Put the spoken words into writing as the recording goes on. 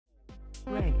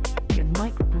Greg and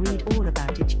Mike read all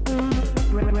about it.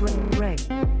 Greg,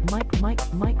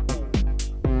 Mike.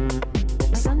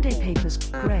 Sunday papers.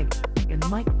 Greg and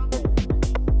Mike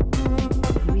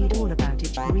read all about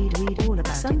it. Read all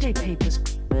about Sunday papers.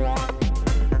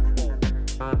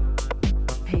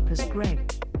 Papers.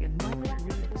 Greg and Mike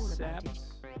read all about it.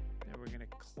 And we're gonna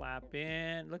clap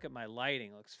in. Look at my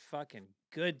lighting. Looks fucking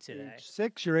good today.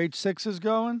 H6. Your H6 is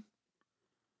going.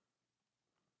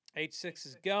 H6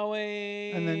 is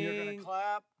going. And then you're going to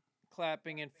clap.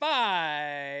 Clapping in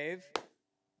 5.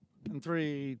 And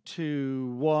 3,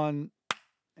 2, 1.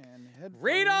 And headphones.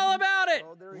 Read all about it.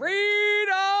 Oh, Read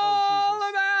all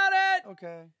about it.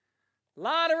 Okay. A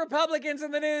lot of Republicans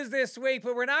in the news this week,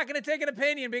 but we're not going to take an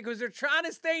opinion because they're trying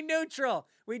to stay neutral.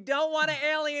 We don't want to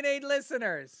alienate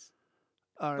listeners.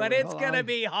 All right, but it's going to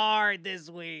be hard this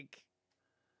week.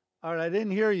 All right, I didn't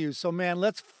hear you. So, man,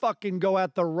 let's fucking go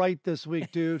at the right this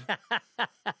week, dude.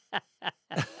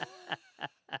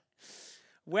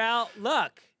 Well,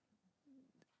 look,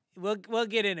 we'll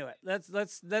get into it.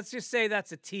 Let's just say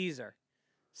that's a teaser.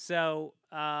 So,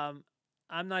 I'm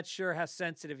not sure how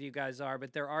sensitive you guys are,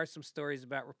 but there are some stories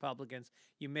about Republicans.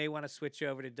 You may want to switch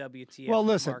over to WTF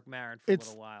with Mark Maron for a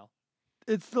little while.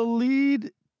 It's the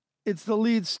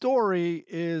lead story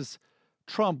is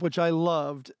Trump, which I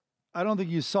loved. I don't think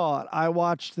you saw it. I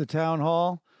watched the town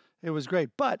hall. It was great.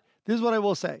 But this is what I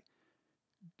will say.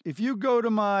 If you go to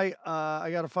my, I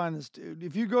got to find this dude.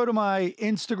 If you go to my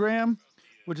Instagram,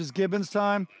 which is Gibbons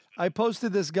time, I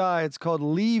posted this guy. It's called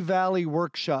Lehigh Valley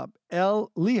Workshop.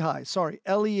 Lehigh,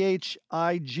 Lehighgh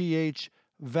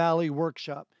Valley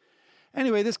Workshop.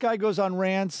 Anyway, this guy goes on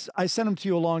rants. I sent him to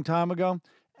you a long time ago.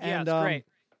 And, yeah, it's great.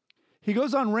 He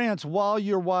goes on rants while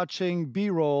you're watching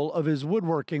B-roll of his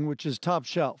woodworking, which is top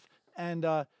shelf. And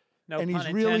no and pun he's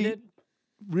intended.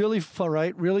 really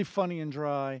funny and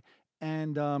dry.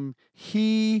 And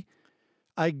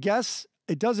I guess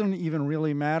it doesn't even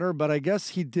really matter, but I guess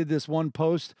he did this one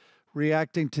post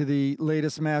reacting to the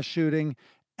latest mass shooting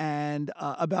and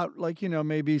about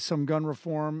maybe some gun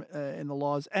reform in the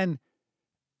laws, and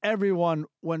everyone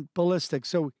went ballistic.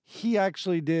 So he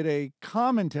actually did a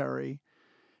commentary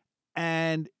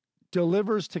and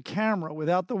delivers to camera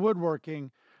without the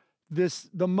woodworking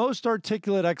the most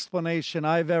articulate explanation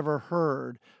I've ever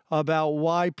heard about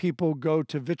why people go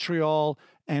to vitriol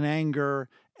and anger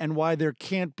and why there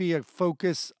can't be a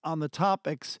focus on the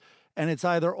topics and it's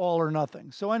either all or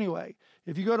nothing. So anyway,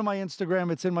 if you go to my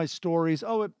Instagram, it's in my stories.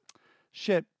 No,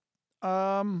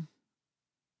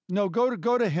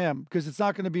 go to him because it's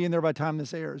not going to be in there by the time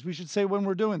this airs. We should say when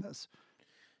we're doing this.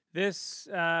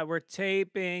 We're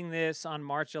taping this on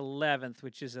March 11th,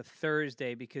 which is a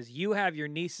Thursday, because you have your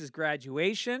niece's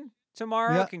graduation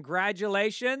tomorrow. Yeah.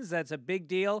 Congratulations. That's a big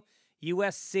deal.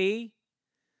 USC.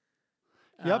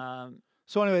 Yep.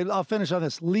 So anyway, I'll finish on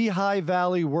this. Lehigh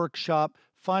Valley Workshop.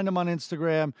 Find him on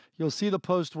Instagram. You'll see the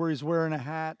post where he's wearing a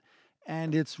hat,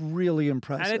 and it's really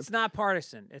impressive. And it's not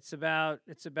partisan. It's about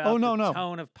the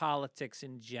tone of politics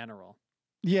in general.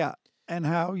 Yeah. And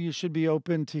how you should be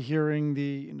open to hearing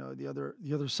the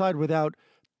other side without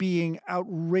being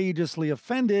outrageously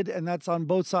offended, and that's on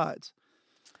both sides.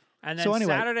 And then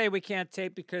Saturday we can't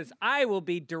tape because I will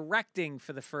be directing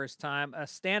for the first time a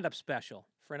stand-up special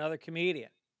for another comedian.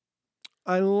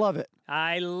 I love it.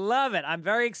 I'm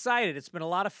very excited. It's been a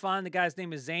lot of fun. The guy's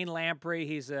name is Zane Lamprey.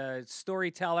 He's a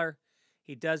storyteller.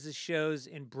 He does his shows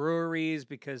in breweries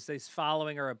because his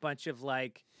following are a bunch of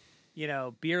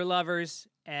beer lovers,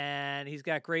 and he's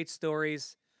got great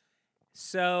stories.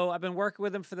 So I've been working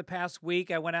with him for the past week.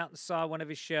 I went out and saw one of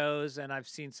his shows, and I've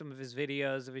seen some of his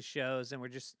videos of his shows, and we're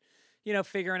just,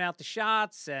 figuring out the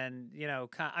shots. And,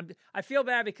 I feel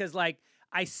bad because,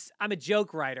 I'm a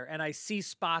joke writer, and I see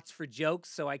spots for jokes,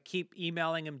 so I keep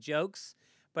emailing him jokes.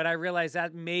 But I realize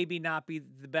that maybe not be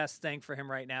the best thing for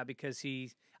him right now because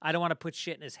I don't want to put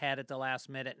shit in his head at the last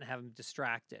minute and have him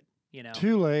distracted,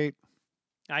 Too late.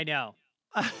 I know.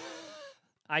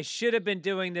 I should have been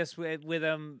doing this with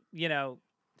him,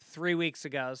 3 weeks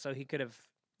ago, so he could have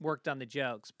worked on the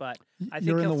jokes. But I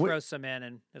think he'll throw some in,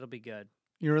 and it'll be good.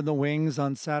 You're in the wings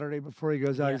on Saturday before he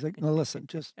goes out. Yeah. He's like, no, listen,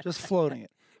 just floating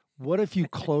it. What if you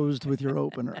closed with your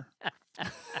opener?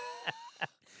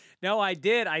 No, I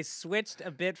did. I switched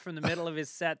a bit from the middle of his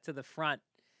set to the front.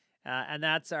 And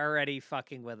that's already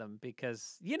fucking with him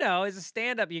because, as a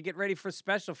stand-up, you get ready for a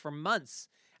special for months.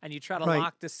 And you try to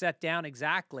lock the set down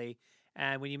exactly.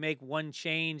 And when you make one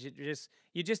change,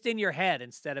 you're just in your head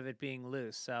instead of it being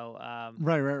loose. So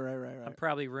right. I'm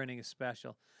probably ruining a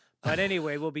special. But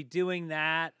anyway, we'll be doing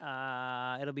that.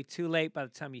 It'll be too late by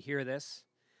the time you hear this.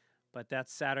 But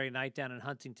that's Saturday night down in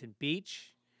Huntington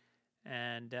Beach.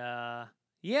 And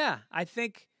yeah, I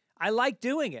think I like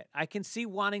doing it. I can see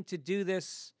wanting to do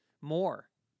this more.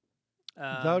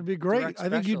 That would be great. I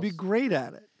think you'd be great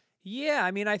at it. Yeah,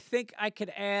 I mean, I think I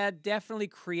could add definitely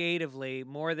creatively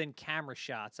more than camera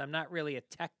shots. I'm not really a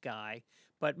tech guy,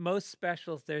 but most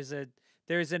specials there's a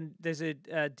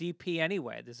DP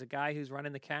anyway. There's a guy who's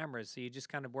running the cameras, so you just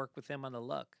kind of work with him on the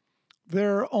look.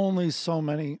 There are only so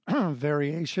many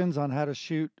variations on how to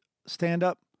shoot stand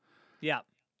up. Yeah.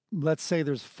 Let's say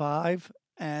there's 5,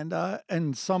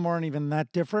 and some aren't even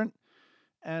that different.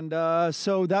 And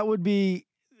so that would be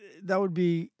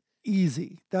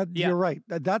easy. You're right.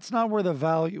 That's not where the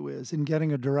value is in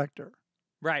getting a director.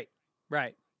 Right.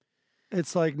 Right.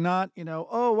 It's like not,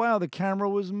 oh wow, the camera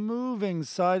was moving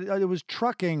side, it was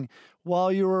trucking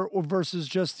while you were versus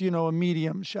just, a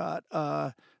medium shot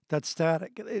that's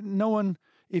static. No one,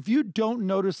 if you don't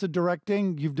notice the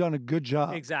directing, you've done a good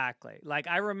job. Exactly. Like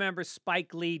I remember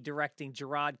Spike Lee directing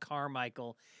Gerard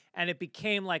Carmichael, and it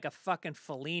became like a fucking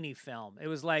Fellini film. It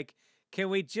was like, can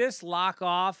we just lock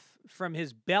off from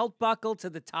his belt buckle to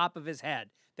the top of his head?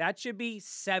 That should be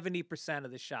 70%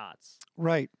 of the shots.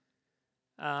 Right.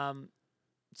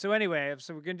 So anyway,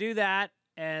 so we're gonna do that,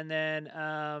 and then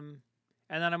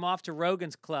I'm off to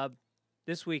Rogan's Club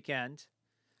this weekend.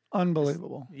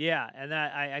 Unbelievable. Yeah, and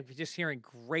I'm just hearing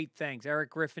great things. Eric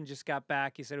Griffin just got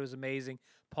back. He said it was amazing.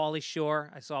 Pauly Shore,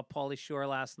 I saw Pauly Shore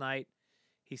last night.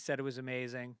 He said it was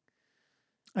amazing.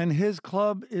 And his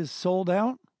club is sold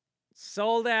out?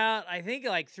 Sold out, I think,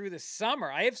 like through the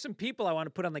summer. I have some people I want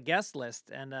to put on the guest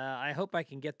list, and I hope I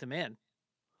can get them in.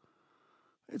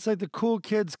 It's like the cool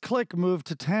kids clique moved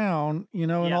to town,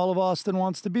 and all of Austin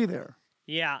wants to be there.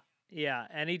 Yeah, yeah.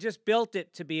 And he just built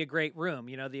it to be a great room,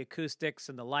 the acoustics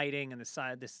and the lighting and the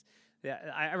side.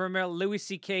 I remember Louis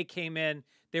C.K. came in.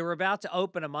 They were about to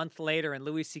open a month later, and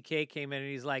Louis C.K. came in, and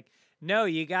he's like, no,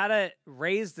 you got to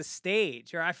raise the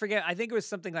stage. Or I forget, I think it was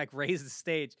something like raise the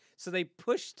stage. So they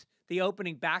pushed the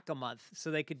opening back a month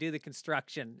so they could do the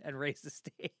construction and raise the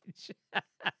stage.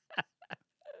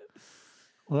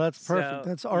 Well, that's perfect.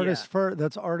 That's artist first.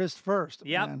 That's artist first.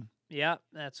 Yep. Man. Yep.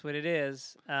 That's what it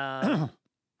is.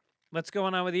 What's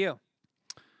going on with you?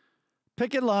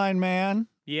 Picket line, man.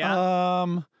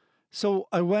 Yeah. So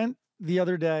I went the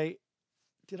other day.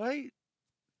 Did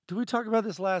we talk about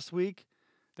this last week?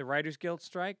 The Writers Guild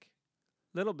strike?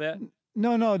 Little bit.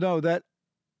 No. Anyway,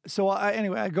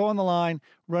 I go on the line,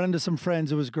 run into some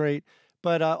friends. It was great.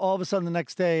 But all of a sudden the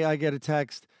next day I get a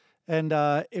text. And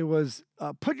it was,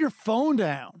 put your phone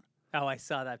down. Oh, I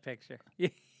saw that picture.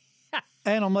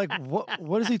 And I'm like,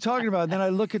 what is he talking about? And then I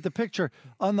look at the picture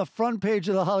on the front page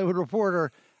of the Hollywood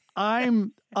Reporter.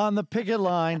 I'm on the picket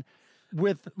line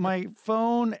with my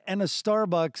phone and a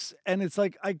Starbucks. And it's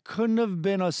like, I couldn't have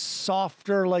been a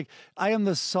softer, like I am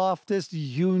the softest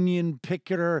union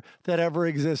picketer that ever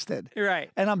existed. Right.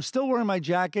 And I'm still wearing my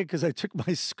jacket because I took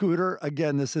my scooter.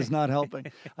 Again, this is not helping.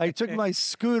 I took my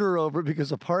scooter over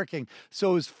because of parking.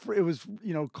 So it was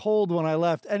cold when I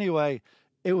left. Anyway,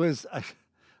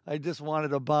 I just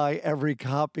wanted to buy every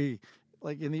copy,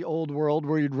 like in the old world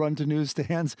where you'd run to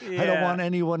newsstands. Yeah. I don't want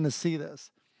anyone to see this.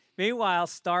 Meanwhile,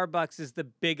 Starbucks is the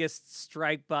biggest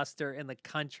strike buster in the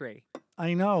country.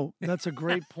 I know. That's a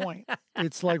great point.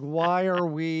 It's like, why are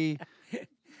we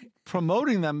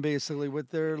promoting them basically with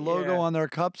their logo on their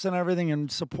cups and everything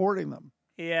and supporting them?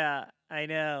 Yeah, I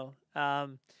know. I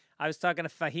was talking to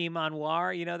Fahim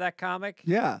Anwar, you know that comic?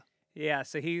 Yeah. Yeah,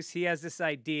 so he has this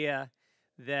idea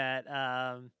that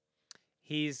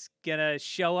he's going to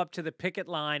show up to the picket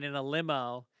line in a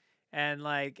limo and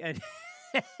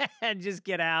and just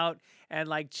get out and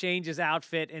like change his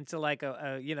outfit into like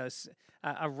a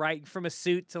from a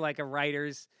suit to like a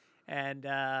writer's. And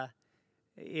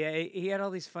he had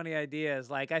all these funny ideas.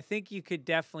 Like, I think you could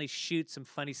definitely shoot some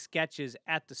funny sketches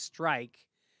at the strike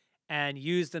and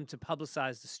use them to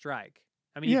publicize the strike.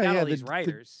 I mean, you've got all these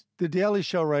writers. The Daily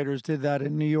Show writers did that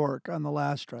in New York on the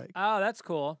last strike. Oh, that's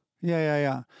cool.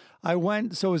 Yeah. I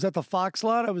went, so it was at the Fox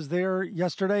lot. I was there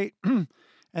yesterday. And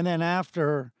then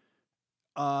after,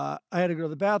 I had to go to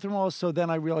the bathroom also. Then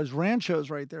I realized Rancho's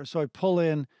right there. So I pull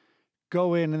in,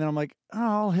 go in, and then I'm like, oh,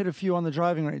 I'll hit a few on the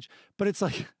driving range. But it's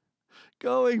like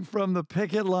going from the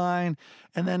picket line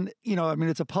and then,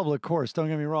 it's a public course, don't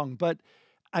get me wrong. But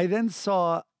I then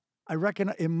saw, I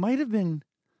reckon it might have been,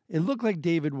 it looked like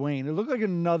David Wayne. It looked like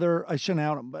another, I shouldn't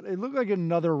out him, but it looked like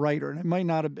another writer, and it might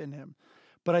not have been him.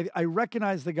 But I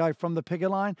recognized the guy from the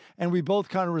picket line, and we both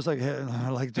kind of was like, hey,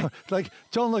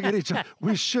 don't look at each other.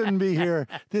 We shouldn't be here.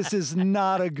 This is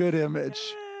not a good image.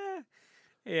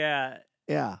 Yeah.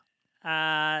 Yeah.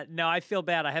 No, I feel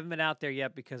bad. I haven't been out there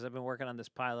yet because I've been working on this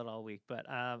pilot all week. But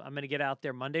I'm going to get out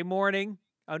there Monday morning.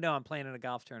 Oh, no, I'm playing in a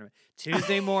golf tournament.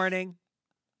 Tuesday morning,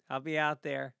 I'll be out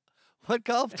there. What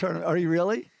golf tournament? Are you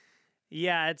really?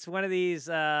 Yeah, it's one of these.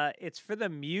 It's for the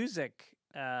music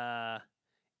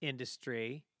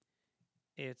industry.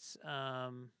 It's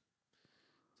not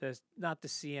the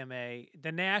CMA,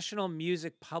 the National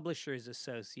Music Publishers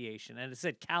Association, and it's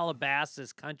at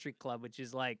Calabasas Country Club, which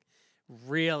is like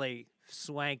really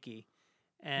swanky.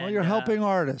 And, Well, you're helping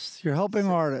artists. You're helping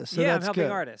artists. So yeah, I'm that's helping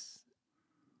good. artists.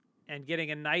 And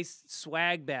getting a nice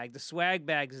swag bag. The swag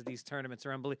bags of these tournaments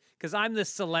are unbelievable. Because I'm the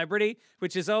celebrity,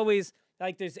 which is always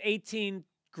like there's 18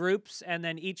 groups, and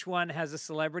then each one has a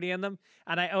celebrity in them.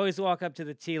 And I always walk up to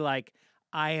the tee like,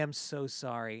 I am so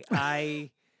sorry. I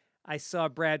saw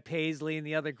Brad Paisley in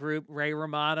the other group, Ray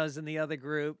Romano's in the other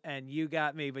group, and you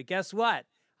got me. But guess what?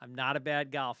 I'm not a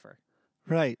bad golfer.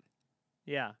 Right.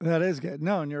 Yeah. That is good.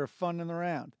 No, and you're fun in the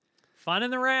round. Fun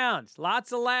in the rounds.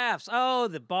 Lots of laughs. Oh,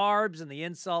 the barbs and the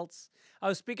insults.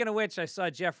 Oh, speaking of which, I saw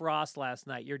Jeff Ross last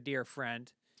night, your dear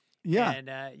friend. Yeah.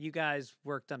 And you guys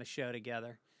worked on a show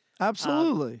together.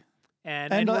 Absolutely.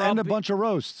 And a bunch of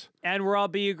roasts. And we're all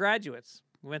BU graduates.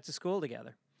 We went to school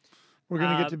together. We're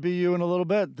going to get to BU in a little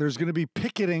bit. There's going to be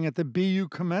picketing at the BU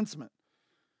commencement.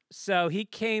 So he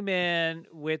came in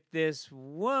with this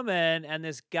woman and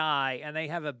this guy, and they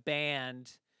have a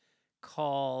band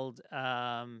called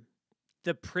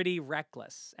The Pretty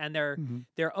Reckless, and they're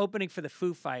opening for the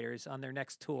Foo Fighters on their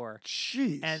next tour.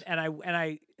 Jeez.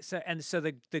 So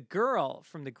the girl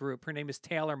from the group, her name is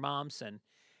Taylor Momsen,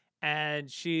 and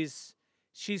she's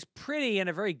pretty in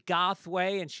a very goth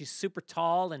way, and she's super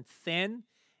tall and thin.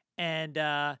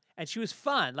 And she was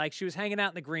fun. Like, she was hanging out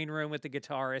in the green room with the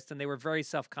guitarist, and they were very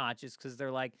self-conscious because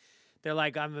they're like,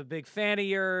 I'm a big fan of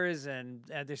yours, and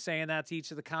they're saying that to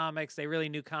each of the comics. They really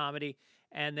knew comedy.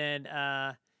 And then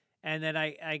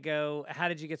I go, how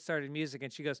did you get started in music?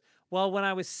 And she goes, well, when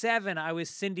I was 7, I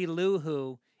was Cindy Lou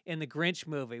Who in the Grinch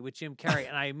movie with Jim Carrey.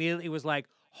 And I immediately was like,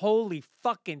 holy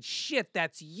fucking shit,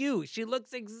 that's you. She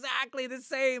looks exactly the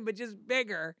same, but just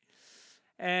bigger.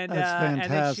 And, that's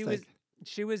fantastic. And then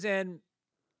she was in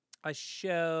a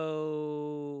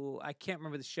show. I can't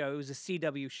remember the show. It was a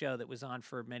CW show that was on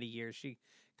for many years.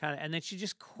 And then she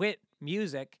just quit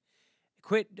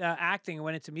acting and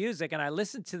went into music. And I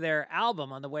listened to their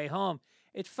album on the way home.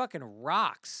 It fucking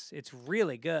rocks. It's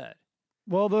really good.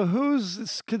 Well, the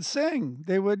Who's could sing.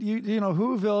 They would,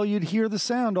 Whoville, you'd hear the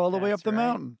sound all the way up the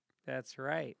mountain. That's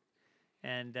right.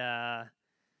 And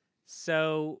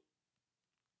so,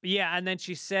 yeah. And then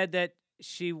she said that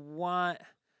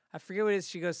I forget what it is.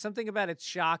 She goes, something about it's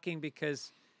shocking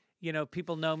because,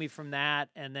 people know me from that.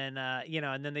 And then,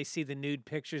 and then they see the nude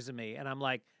pictures of me. And I'm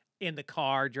like in the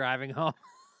car driving home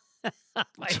on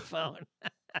my phone.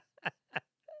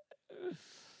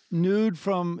 Nude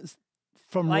from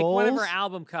like roles? One of her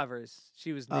album covers.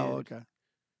 She was nude. Oh, okay.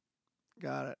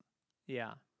 Got it.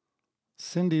 Yeah.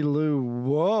 Cindy Lou,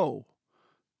 whoa.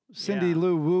 Cindy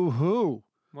Lou woo-hoo.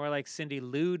 More like Cindy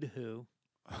Lude Who.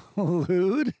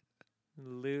 Lude?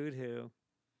 Lude Who.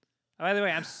 Oh, by the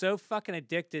way, I'm so fucking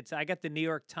addicted to. I got the New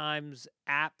York Times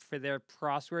app for their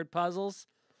crossword puzzles,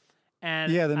 and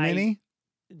yeah, the mini.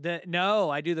 No,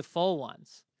 I do the full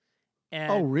ones. And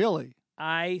oh, really?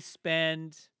 I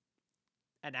spend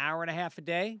an hour and a half a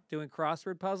day doing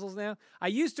crossword puzzles now. I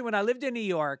used to when I lived in New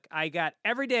York.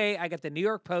 Every day I got the New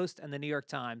York Post and the New York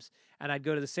Times, and I'd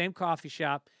go to the same coffee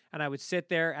shop, and I would sit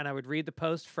there and I would read the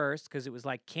Post first because it was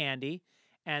like candy.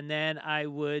 And then I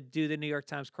would do the New York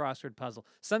Times crossword puzzle.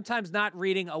 Sometimes not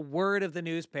reading a word of the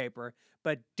newspaper,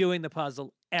 but doing the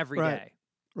puzzle every day.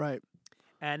 Right.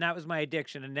 And that was my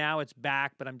addiction. And now it's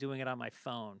back, but I'm doing it on my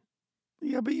phone.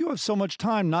 Yeah, but you have so much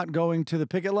time not going to the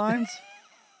picket lines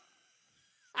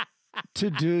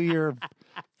to do your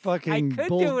fucking I could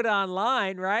do it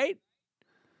online, right?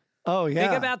 Oh, yeah.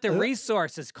 Think about the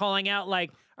resources calling out like,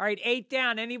 all right, 8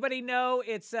 down. Anybody know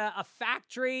it's a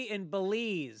factory in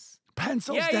Belize?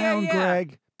 Pencils down,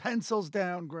 Greg. Pencils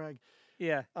down, Greg.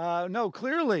 Yeah. No,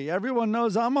 clearly everyone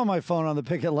knows I'm on my phone on the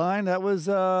picket line. That was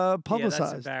publicized. Yeah,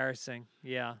 that's embarrassing.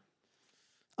 Yeah.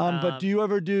 But do you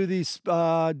ever do these?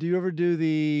 Do you ever do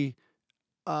the?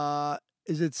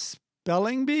 Is it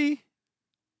spelling bee?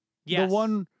 Yes.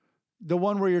 The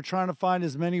one where you're trying to find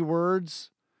as many words.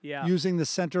 Yeah. Using the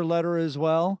center letter as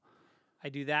well. I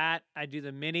do that. I do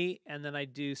the mini, and then I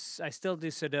still do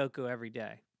Sudoku every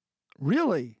day.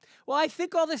 Really? Well, I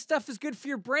think all this stuff is good for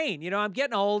your brain. I'm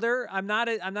getting older. I'm not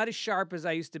as sharp as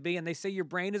I used to be, and they say your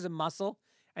brain is a muscle,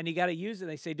 and you got to use it.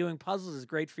 They say doing puzzles is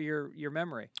great for your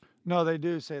memory. No, they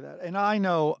do say that. And I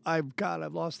know I've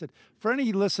lost it. For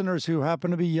any listeners who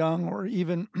happen to be young or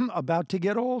even about to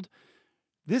get old,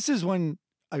 this is when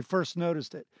I first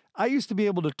noticed it. I used to be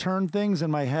able to turn things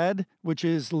in my head, which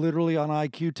is literally on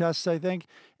IQ tests, I think,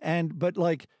 but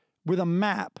like with a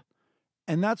map.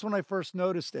 And that's when I first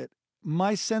noticed it.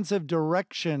 My sense of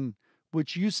direction,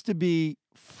 which used to be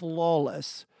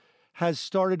flawless, has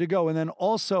started to go. And then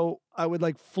also I would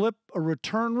like flip a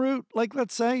return route, like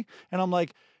let's say, and I'm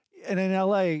like, and in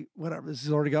LA, whatever, this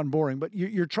has already gotten boring, but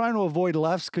you're trying to avoid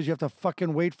lefts because you have to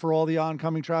fucking wait for all the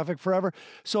oncoming traffic forever.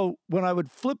 So when I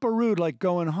would flip a route, like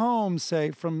going home,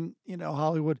 say from,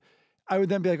 Hollywood, I would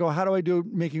then be like, oh, how do I do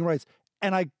making rights?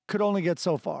 And I could only get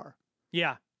so far.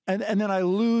 Yeah. And then I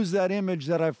lose that image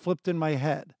that I've flipped in my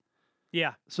head.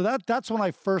 Yeah. So that's when I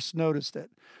first noticed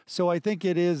it. So I think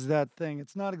it is that thing.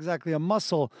 It's not exactly a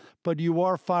muscle, but you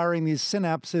are firing these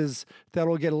synapses that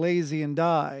will get lazy and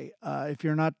die if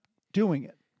you're not doing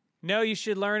it. No, you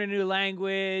should learn a new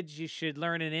language. You should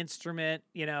learn an instrument,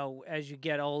 as you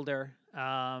get older.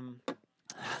 Those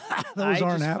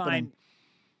aren't happening.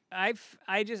 I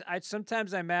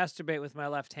sometimes I masturbate with my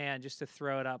left hand just to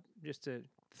throw it up,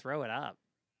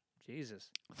 Jesus.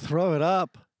 Throw it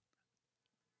up.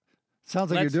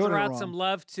 Sounds like Let's you're doing throw it out wrong. some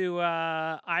love to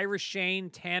Ira Shane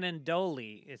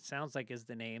Tanandoli. It sounds like is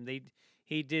the name.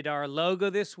 He did our logo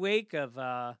this week of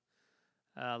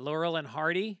Laurel and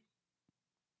Hardy.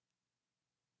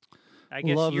 I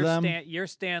guess Love them. you're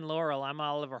Stan Laurel. I'm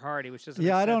Oliver Hardy, which doesn't.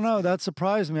 Yeah, make I don't sense. know. That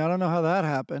surprised me. I don't know how that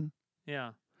happened.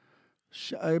 Yeah.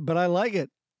 But I like it.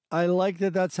 I like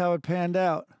that that's how it panned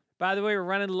out. By the way, we're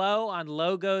running low on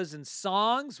logos and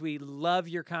songs. We love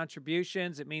your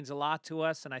contributions. It means a lot to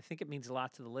us, and I think it means a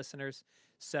lot to the listeners.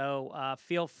 So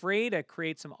feel free to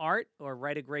create some art or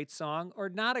write a great song or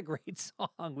not a great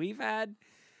song.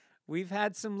 We've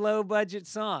had some low-budget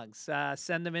songs.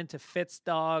 Send them into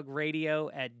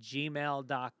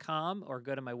fitzdog.radio@gmail.com or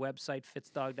go to my website,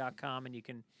 fitzdog.com, and you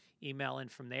can email in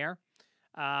from there.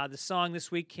 The song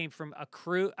this week came from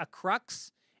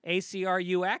Acrux,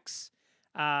 A-C-R-U-X.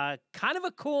 Kind of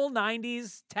a cool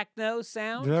 90s techno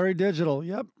sound. Very digital.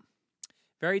 Yep.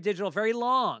 Very digital, very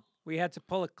long. We had to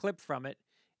pull a clip from it.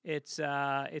 It's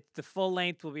the full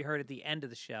length will be heard at the end of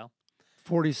the show.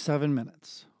 47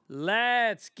 minutes.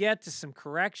 Let's get to some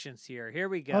corrections here. Here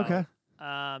we go. Okay.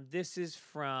 This is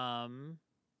from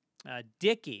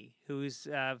Dickie, who's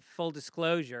full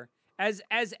disclosure. As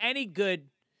any good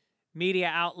media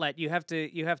outlet, you have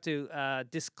to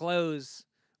disclose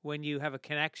when you have a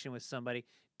connection with somebody.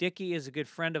 Dickie is a good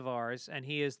friend of ours, and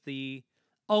he is the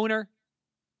owner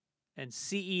and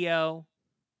CEO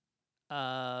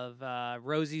of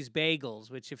Rosie's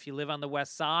Bagels, which if you live on the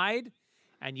West Side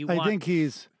and you want... I think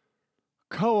he's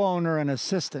co-owner and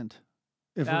assistant.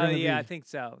 I think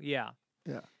so. Yeah.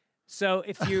 Yeah. So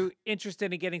if you're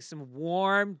interested in getting some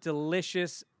warm,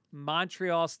 delicious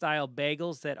Montreal-style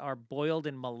bagels that are boiled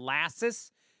in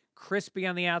molasses, crispy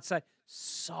on the outside,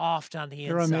 soft on the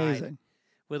inside. They're amazing.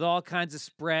 With all kinds of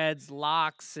spreads,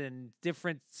 lox, and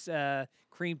different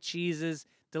cream cheeses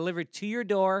delivered to your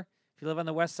door. If you live on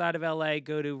the west side of LA,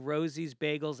 go to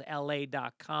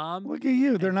rosiesbagelsla.com. Look at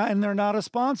you. They're not a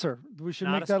sponsor. We should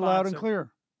make that loud and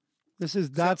clear.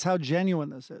 That's how genuine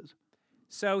this is.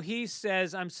 So he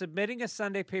says, I'm submitting a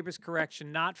Sunday Papers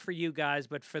correction, not for you guys,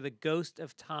 but for the ghost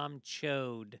of Tom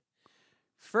Chode.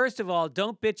 First of all,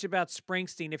 don't bitch about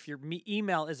Springsteen if your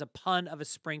email is a pun of a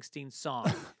Springsteen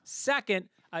song. Second,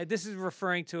 this is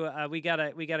referring to we got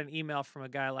an email from a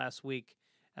guy last week,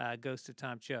 Ghost of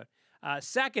Tom Chode.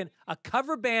 Second, a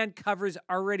cover band covers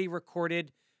already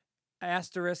recorded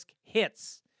asterisk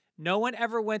hits. No one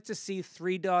ever went to see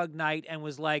Three Dog Night and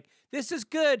was like, this is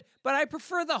good, but I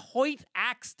prefer the Hoyt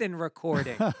Axton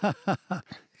recording.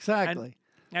 Exactly.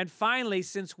 And finally,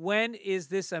 since when is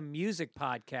this a music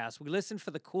podcast? We listen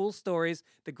for the cool stories,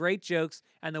 the great jokes,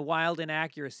 and the wild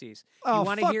inaccuracies. Oh,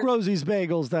 fuck Rosie's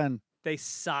Bagels then. They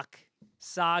suck.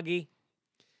 Soggy.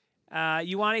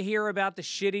 You want to hear about the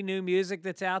shitty new music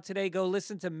that's out today? Go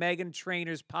listen to Meghan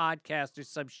Trainor's podcast or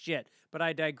some shit. But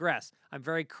I digress. I'm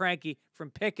very cranky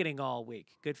from picketing all week.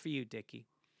 Good for you, Dickie.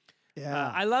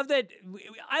 Yeah. I love that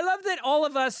all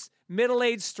of us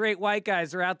middle-aged straight white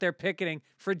guys are out there picketing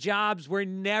for jobs we're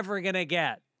never going to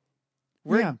get.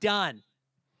 We're done.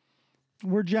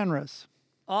 We're generous.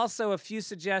 Also, a few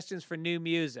suggestions for new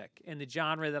music in the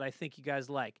genre that I think you guys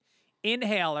like.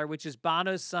 Inhaler, which is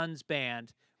Bono's son's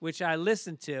band, which I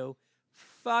listened to.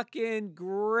 Fucking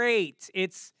great.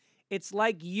 It's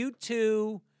like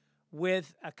U2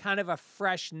 with a kind of a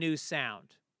fresh new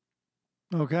sound.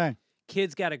 Okay.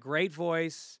 Kid's got a great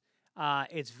voice.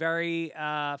 It's very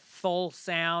full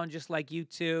sound, just like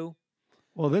U2.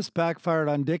 Well, this backfired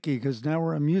on Dickie because now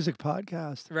we're a music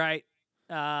podcast. Right.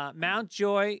 Mount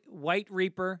Joy, White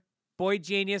Reaper, Boy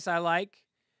Genius, I like.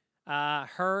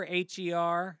 Her,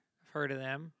 H-E-R, I've heard of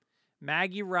them.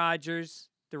 Maggie Rogers,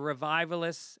 The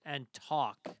Revivalists, and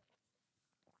Talk.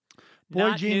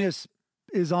 Boy Genius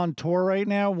is on tour right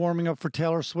now, warming up for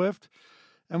Taylor Swift.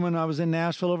 And when I was in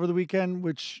Nashville over the weekend,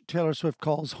 which Taylor Swift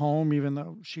calls home, even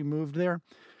though she moved there,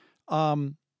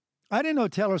 I didn't know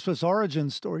Taylor Swift's origin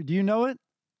story. Do you know it?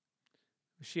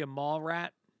 Was she a mall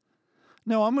rat?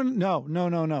 No,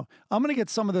 no. I'm gonna get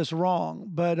some of this wrong,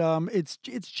 but it's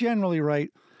generally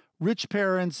right. Rich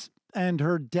parents, and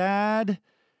her dad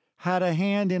had a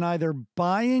hand in either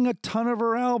buying a ton of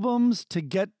her albums to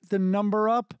get the number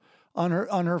up on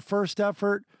her first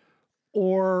effort,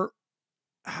 or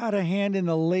had a hand in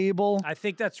the label. I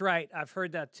think that's right. I've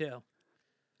heard that too.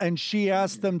 And she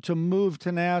asked them to move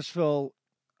to Nashville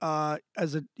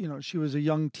she was a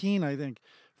young teen, I think,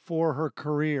 for her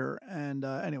career. And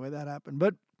anyway, that happened.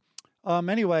 But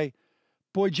anyway,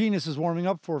 Boy Genius is warming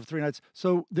up for 3 nights.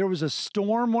 So there was a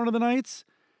storm one of the nights,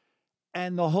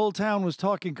 and the whole town was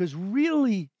talking because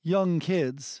really young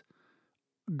kids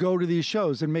go to these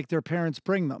shows and make their parents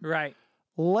bring them. Right.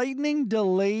 Lightning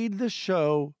delayed the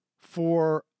show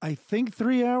for, I think,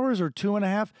 3 hours or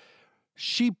 2.5.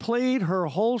 She played her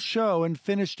whole show and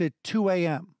finished at 2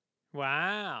 a.m.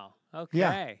 Wow. Okay.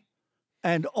 Yeah.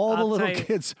 And all the little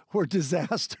kids were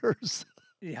disasters.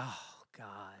 Oh,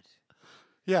 God.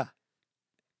 Yeah.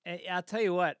 I'll tell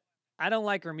you what. I don't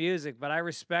like her music, but I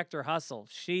respect her hustle.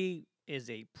 She is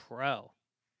a pro.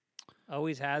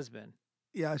 Always has been.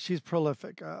 Yeah, she's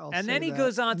prolific. And then he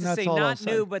goes on to say, not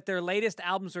new, but their latest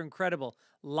albums are incredible.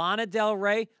 Lana Del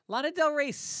Rey. Lana Del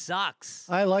Rey sucks.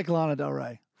 I like Lana Del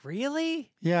Rey.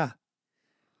 Really? Yeah.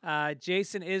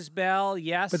 Jason Isbell,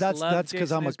 yes. But that's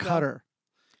because I'm a cutter.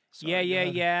 Sorry,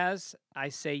 yes. I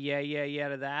say yeah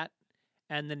to that.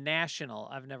 And The National.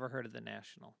 I've never heard of The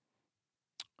National.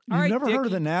 You've never heard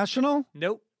of The National?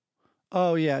 Nope.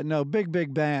 Oh, yeah. No,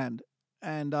 big band.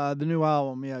 And the new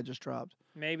album, just dropped.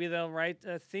 Maybe they'll write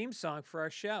a theme song for our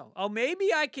show. Oh,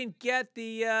 maybe I can get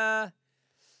the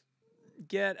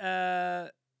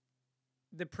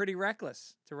Pretty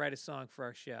Reckless to write a song for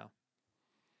our show.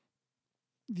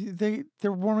 They're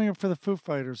warming up for the Foo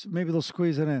Fighters. Maybe they'll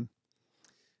squeeze it in.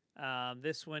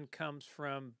 This one comes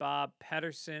from Bob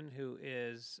Pedersen, who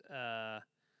is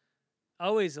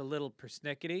always a little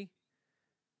persnickety.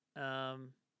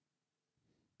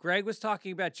 Greg was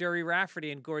talking about Jerry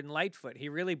Rafferty and Gordon Lightfoot. He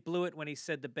really blew it when he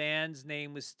said the band's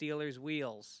name was Steelers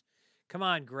Wheels. Come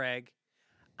on, Greg.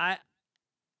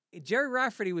 Jerry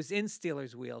Rafferty was in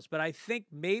Steelers Wheels, but I think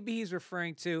maybe he's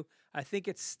referring to, I think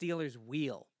it's Steelers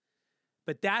Wheel.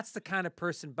 But that's the kind of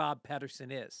person Bob Pedersen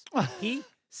is. He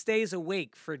stays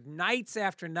awake for nights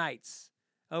after nights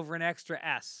over an extra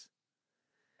S.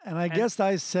 And I guess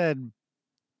I said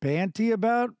Banty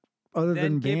about, other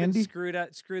than Bandy.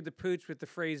 Gibbons screwed the pooch with the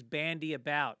phrase bandy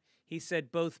about. He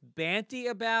said both banty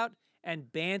about and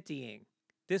bantying.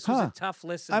 This was a tough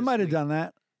listen. I might have done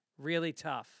that. Really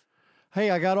tough. Hey,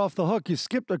 I got off the hook. You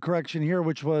skipped a correction here,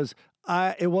 which was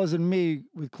it wasn't me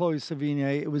with Chloe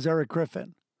Sevigny. It was Eric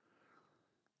Griffin.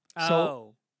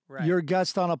 So right. Your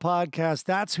guest on a podcast,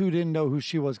 that's who didn't know who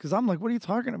she was. Because I'm like, what are you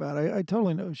talking about? I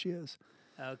totally know who she is.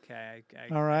 Okay.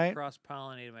 All right.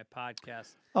 Cross-pollinated my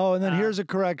podcast. Oh, and then here's a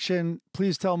correction.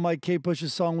 Please tell Mike Kate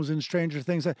Bush's song was in Stranger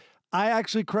Things. I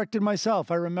actually corrected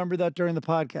myself. I remember that during the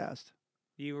podcast.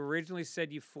 You originally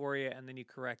said Euphoria, and then you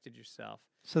corrected yourself.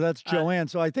 So that's Joanne.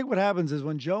 So I think what happens is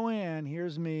when Joanne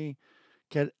hears me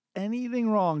get anything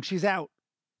wrong, she's out.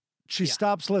 She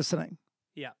stops listening.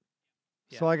 Yeah.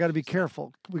 So I got to be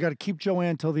careful. We got to keep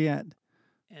Joanne till the end.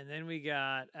 And then we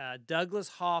got Douglas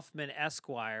Hoffman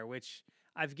Esquire, which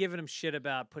I've given him shit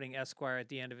about putting Esquire at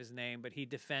the end of his name, but he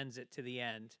defends it to the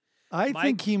end. I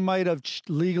think he might have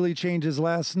legally changed his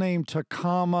last name to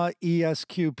comma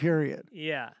ESQ period.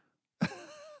 Yeah.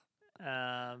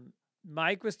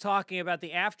 Mike was talking about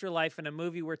the afterlife in a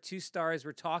movie where two stars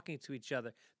were talking to each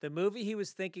other. The movie he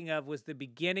was thinking of was the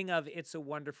beginning of It's a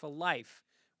Wonderful Life,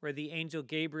 where the angel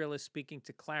Gabriel is speaking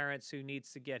to Clarence, who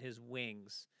needs to get his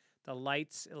wings. The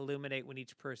lights illuminate when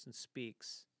each person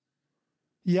speaks.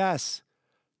 Yes,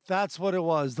 that's what it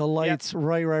was. The lights, yep.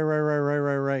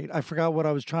 Right. I forgot what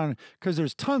I was trying to, because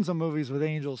there's tons of movies with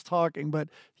angels talking, but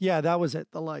yeah, that was it,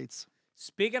 the lights.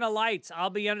 Speaking of lights,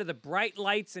 I'll be under the bright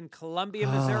lights in Columbia,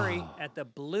 Missouri at the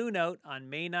Blue Note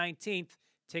on May 19th.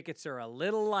 Tickets are a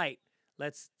little light.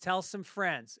 Let's tell some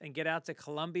friends and get out to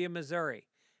Columbia, Missouri.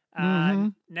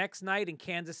 Next night in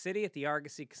Kansas City at the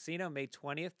Argosy Casino, May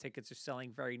 20th. Tickets are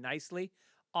selling very nicely.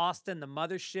 Austin, the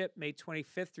Mothership, May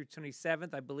 25th through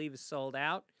 27th, I believe is sold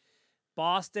out.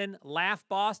 Boston, Laugh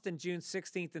Boston, June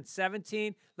 16th and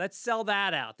 17th. Let's sell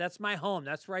that out. That's my home.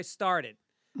 That's where I started.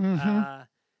 And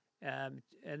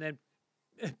then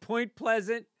Point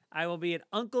Pleasant, I will be at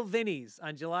Uncle Vinny's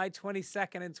on July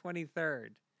 22nd and 23rd,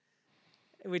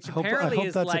 which apparently I hope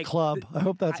is that's like a club. I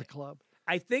hope that's a club.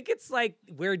 I think it's like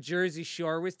where Jersey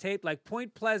Shore was taped. Like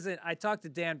Point Pleasant, I talked to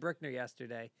Dan Bruckner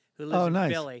yesterday, who lives in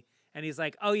Philly, and he's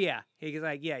like, "Oh yeah," he's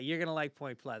like, "Yeah, you're gonna like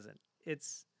Point Pleasant.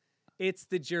 It's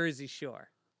the Jersey Shore."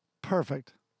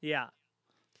 Perfect. Yeah.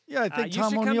 Yeah, I think you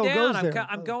Tom should come O'Neill down. goes there.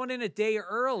 I'm going in a day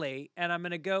early, and I'm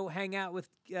gonna go hang out with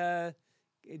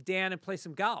Dan and play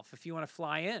some golf. If you want to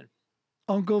fly in,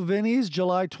 Uncle Vinny's,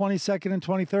 July 22nd and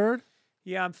 23rd.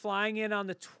 Yeah, I'm flying in on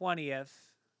the 20th,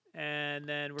 and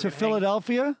then we're To gonna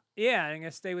Philadelphia? Yeah, I'm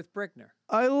gonna stay with Brickner.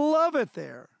 I love it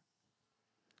there.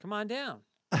 Come on down.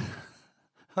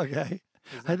 Okay.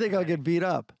 I think I'll get beat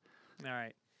up. All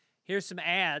right. Here's an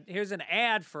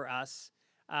ad for us.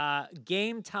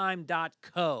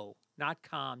 GameTime.co, not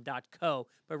com.co,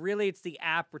 but really it's the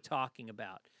app we're talking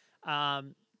about.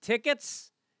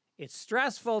 Tickets, it's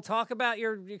stressful. Talk about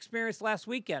your experience last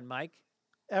weekend, Mike.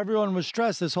 Everyone was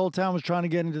stressed. This whole town was trying to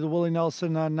get into the Willie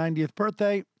Nelson 90th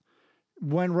birthday.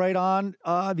 Went right on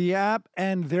the app,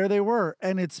 and there they were.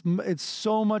 And it's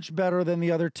so much better than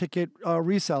the other ticket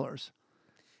resellers.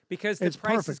 Because the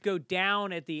prices go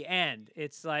down at the end.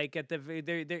 It's like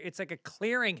it's like a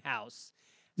clearinghouse.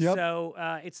 Yep. So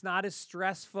it's not as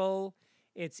stressful.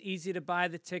 It's easy to buy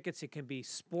the tickets. It can be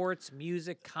sports,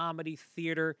 music, comedy,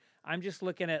 theater. I'm just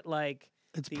looking at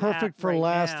it's perfect for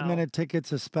last minute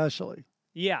tickets, especially.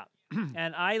 Yeah.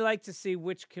 And I like to see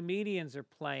which comedians are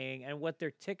playing and what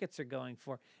their tickets are going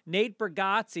for. Nate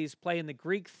Bargatze's playing the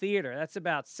Greek Theater. That's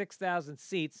about 6,000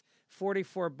 seats,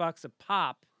 $44 a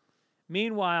pop.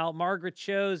 Meanwhile, Margaret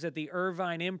Cho's at the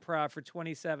Irvine Improv for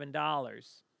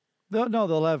 $27.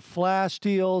 They'll have flash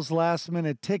deals, last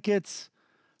minute tickets.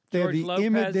 They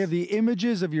have the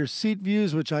images of your seat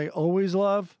views, which I always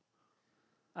love.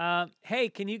 Hey,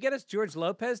 can you get us George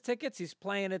Lopez tickets? He's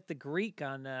playing at the Greek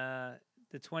on the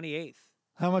 28th.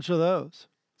 How much are those?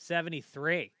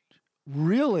 $73.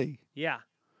 Really? Yeah.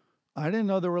 I didn't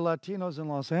know there were Latinos in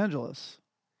Los Angeles.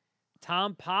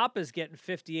 Tom Pop is getting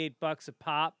 $58 a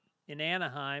pop in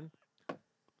Anaheim.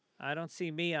 I don't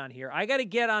see me on here. I got to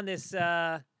get on this.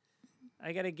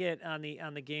 I got to get on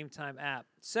the Game Time app.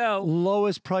 So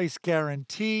lowest price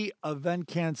guarantee, event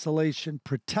cancellation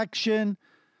protection,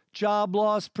 job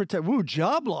loss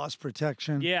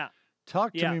protection. Yeah.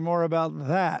 Talk to me more about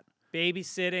that.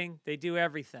 Babysitting, they do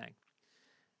everything.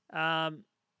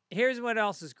 Here's what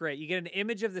else is great. You get an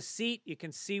image of the seat. You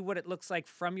can see what it looks like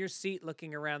from your seat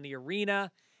looking around the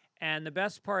arena. And the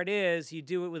best part is you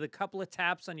do it with a couple of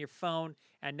taps on your phone,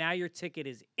 and now your ticket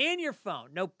is in your phone.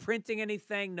 No printing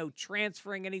anything, no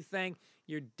transferring anything.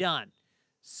 You're done.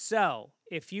 So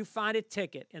if you find a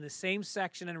ticket in the same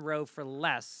section and row for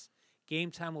less, Game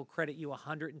Time will credit you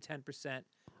 110%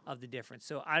 of the difference.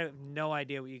 So I have no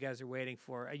idea what you guys are waiting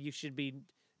for. You should be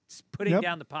putting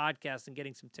down the podcast and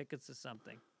getting some tickets to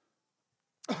something.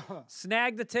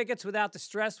 Snag the tickets without the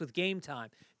stress with Game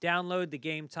Time. Download the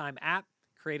Game Time app,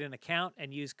 create an account,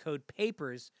 and use code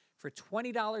PAPERS for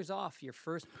 $20 off your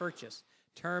first purchase.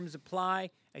 Terms apply.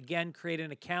 Again, create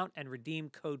an account and redeem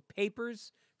code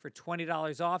PAPERS for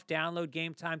 $20 off. Download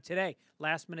Game Time today.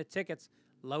 Last minute tickets,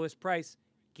 lowest price,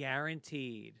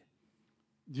 guaranteed.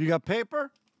 You got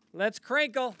paper? Let's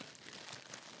crinkle.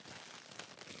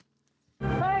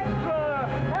 Extra!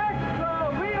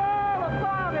 Extra! Read all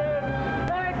about it!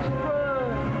 Extra!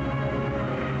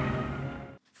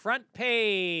 Front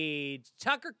page,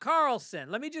 Tucker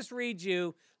Carlson. Let me just read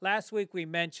you. Last week we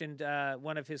mentioned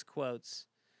one of his quotes,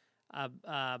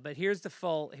 but here's the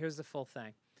full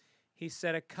thing. He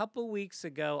said, a couple weeks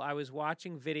ago, I was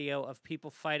watching video of people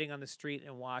fighting on the street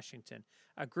in Washington.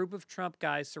 A group of Trump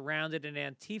guys surrounded an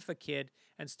Antifa kid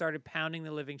and started pounding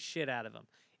the living shit out of him.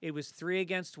 It was 3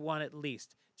 against 1 at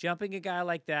least. Jumping a guy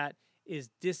like that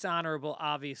is dishonorable,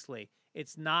 obviously.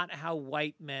 It's not how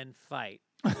white men fight.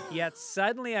 Yet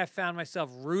suddenly I found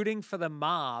myself rooting for the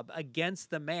mob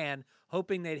against the man,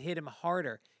 hoping they'd hit him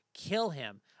harder, kill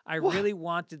him. I really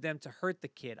wanted them to hurt the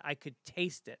kid. I could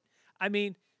taste it. I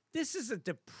mean, this is a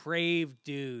depraved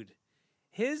dude.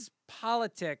 His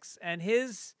politics and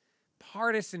his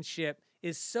partisanship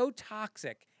is so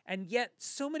toxic, and yet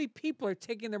so many people are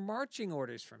taking their marching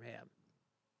orders from him.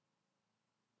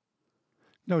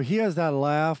 No, he has that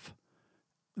laugh,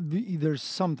 there's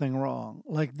something wrong.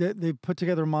 Like they put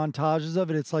together montages of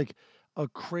it. It's like a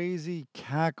crazy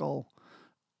cackle,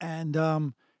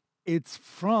 and it's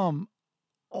from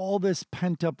all this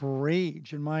pent up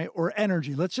rage or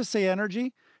energy. Let's just say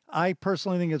energy. I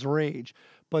personally think it's rage,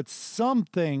 but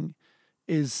something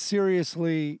is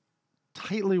seriously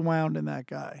tightly wound in that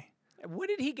guy. What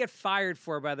did he get fired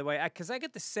for, by the way? Because I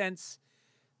get the sense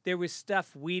there was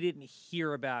stuff we didn't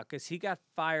hear about, because he got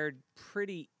fired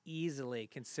pretty easily,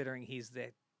 considering he's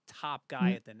the top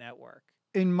guy at the network.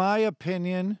 In my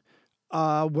opinion,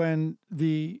 when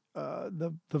the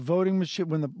voting machine,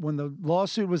 when the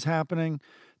lawsuit was happening,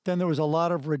 then there was a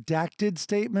lot of redacted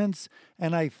statements,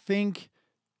 and I think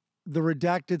the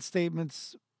redacted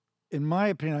statements, in my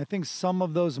opinion, I think some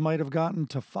of those might have gotten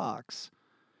to Fox,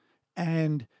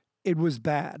 and it was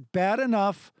bad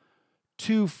enough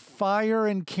to fire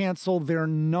and cancel their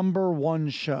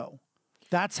 #1 show.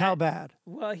 That's how bad.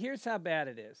 Well, here's how bad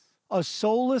it is. A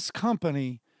soulless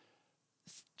company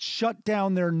shut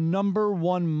down their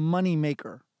 #1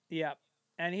 moneymaker. Yep.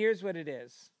 And here's what it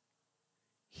is.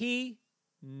 He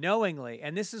knowingly,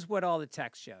 and this is what all the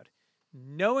text showed,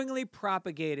 knowingly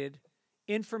propagated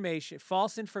information,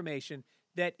 false information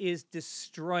that is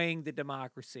destroying the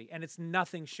democracy. And it's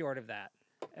nothing short of that.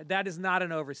 That is not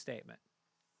an overstatement.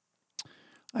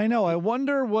 I know. I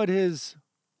wonder what his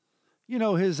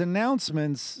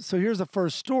announcements. So here's the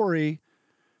first story.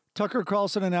 Tucker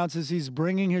Carlson announces he's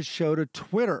bringing his show to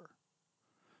Twitter.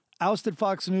 Ousted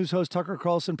Fox News host Tucker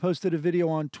Carlson posted a video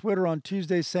on Twitter on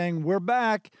Tuesday saying, "We're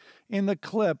back." In the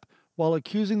clip, while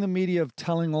accusing the media of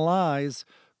telling lies,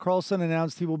 Carlson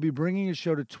announced he will be bringing his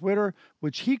show to Twitter,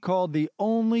 which he called the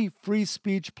only free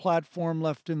speech platform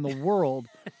left in the world.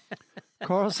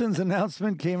 Carlson's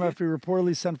announcement came after he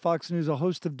reportedly sent Fox News a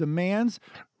host of demands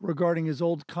regarding his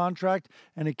old contract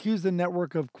and accused the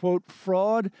network of, quote,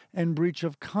 fraud and breach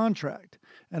of contract,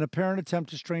 an apparent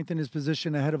attempt to strengthen his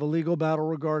position ahead of a legal battle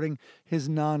regarding his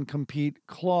non-compete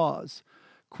clause.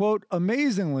 Quote,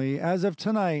 amazingly, as of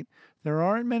tonight, there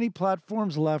aren't many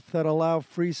platforms left that allow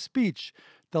free speech.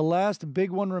 The last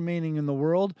big one remaining in the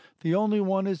world, the only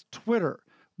one is Twitter,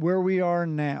 where we are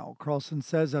now, Carlson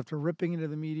says after ripping into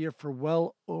the media for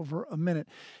well over a minute.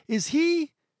 Is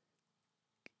he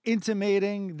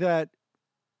intimating that,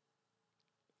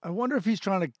 I wonder if he's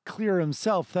trying to clear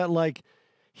himself, that like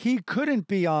he couldn't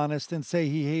be honest and say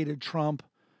he hated Trump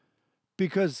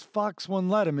because Fox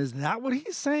wouldn't let him? Is that what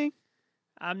he's saying?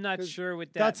 I'm not sure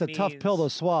what that That's a means. tough pill to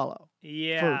swallow.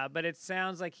 Yeah, but it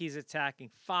sounds like he's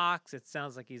attacking Fox. It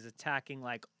sounds like he's attacking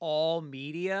like all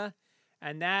media.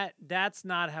 And that's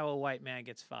not how a white man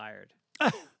gets fired.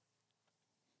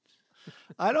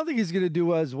 I don't think he's going to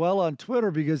do as well on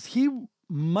Twitter because he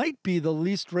might be the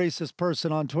least racist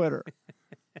person on Twitter.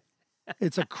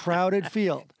 It's a crowded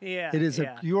field. Yeah. It is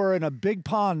you are in a big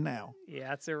pond now.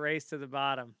 Yeah, it's a race to the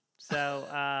bottom.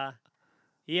 So,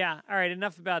 yeah. All right,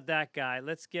 enough about that guy.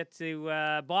 Let's get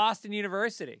to Boston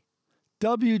University.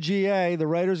 WGA, the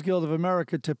Writers Guild of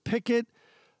America, to picket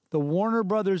the Warner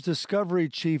Brothers Discovery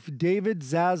chief David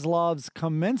Zaslav's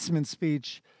commencement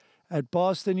speech at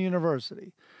Boston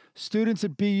University. Students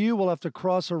at BU will have to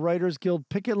cross a Writers Guild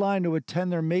picket line to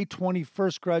attend their May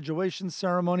 21st graduation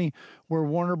ceremony where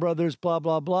Warner Brothers blah,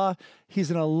 blah, blah.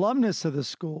 He's an alumnus of the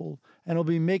school and will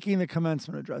be making the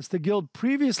commencement address. The Guild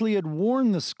previously had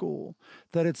warned the school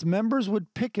that its members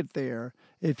would picket there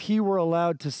if he were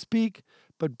allowed to speak,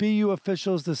 but BU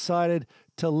officials decided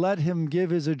to let him give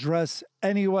his address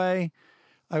anyway.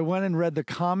 I went and read the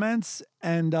comments,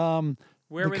 and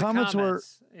where the were comments the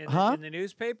comments? were in the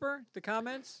newspaper, the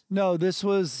comments? No, this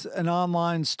was an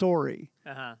online story.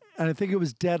 Uh-huh. And I think it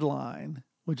was Deadline,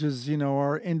 which is,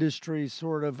 our industry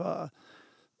sort of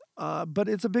but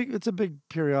it's a big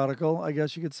periodical, I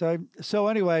guess you could say. So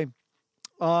anyway,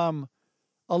 a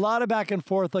lot of back and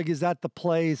forth, like, is that the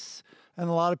place? And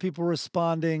a lot of people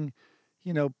responding,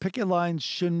 picket lines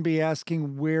shouldn't be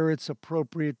asking where it's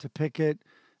appropriate to picket.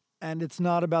 And it's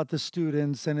not about the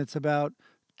students, and it's about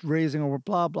raising over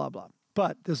blah, blah, blah.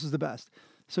 But this is the best.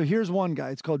 So here's one guy.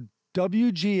 It's called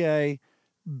WGA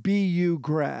BU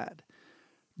grad.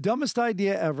 Dumbest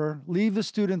idea ever. Leave the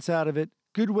students out of it.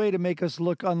 Good way to make us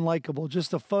look unlikable.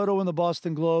 Just a photo in the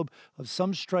Boston Globe of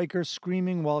some striker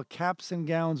screaming while caps and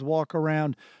gowns walk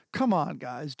around. Come on,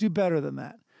 guys. Do better than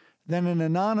that. Then an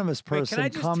anonymous person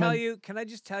Wait, can I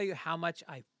just tell you how much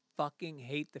I fucking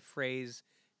hate the phrase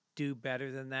do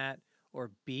better than that,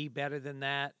 or be better than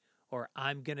that, or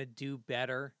I'm going to do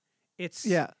better.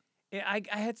 I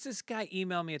had this guy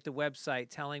email me at the website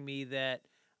telling me that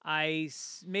I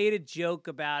made a joke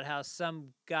about how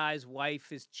some guy's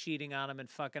wife is cheating on him and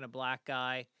fucking a black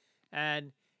guy.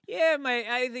 And Yeah,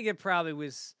 I think it probably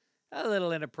was a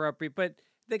little inappropriate, but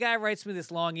the guy writes me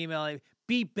this long email, like,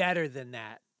 be better than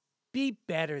that. Be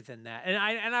better than that. And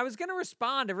I was going to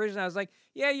respond originally. I was like,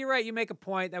 yeah, you're right. You make a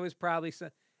point. That was probably so.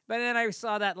 But then I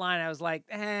saw that line. I was like,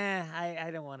 I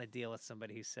don't want to deal with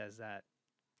somebody who says that.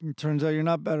 It turns out you're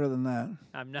not better than that.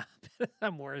 I'm not.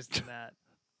 I'm worse than that.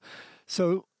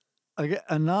 So again,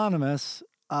 Anonymous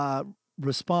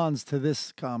responds to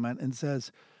this comment and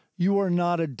says, you are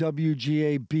not a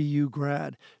WGA BU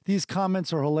grad. These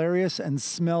comments are hilarious and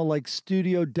smell like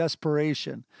studio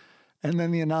desperation. And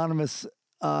then an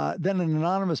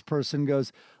anonymous person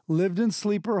goes, lived in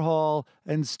Sleeper Hall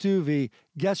and Stuvie.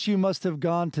 Guess you must have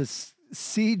gone to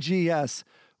CGS,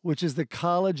 which is the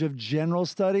College of General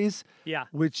Studies. Yeah.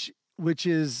 Which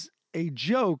is a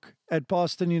joke at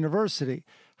Boston University.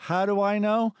 How do I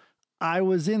know? I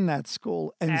was in that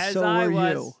school, and so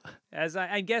were you.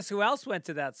 And guess who else went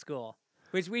to that school?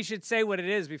 Which we should say what it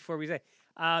is before we say.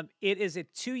 It is a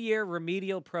 2-year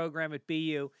remedial program at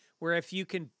BU where if you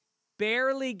can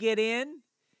barely get in,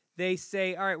 they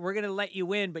say, all right, we're going to let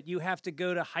you in, but you have to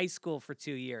go to high school for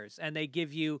 2 years. And they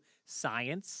give you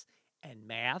science and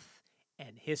math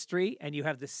and history, and you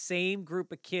have the same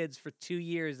group of kids for 2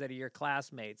 years that are your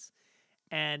classmates.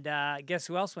 And guess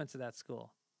who else went to that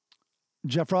school?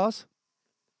 Jeff Ross?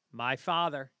 My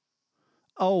father.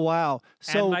 Oh, wow.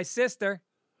 So and my sister.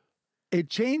 It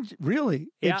changed, really?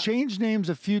 Yeah. It changed names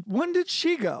a few. When did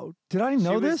she go? Did I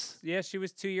know this? Yeah, she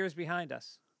was 2 years behind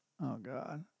us. Oh,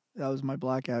 God. That was my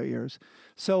blackout years.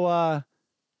 So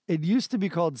it used to be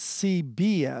called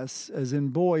CBS, as in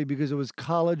boy, because it was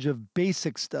College of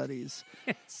Basic Studies.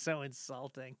 So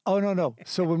insulting. Oh, no.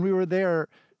 So when we were there,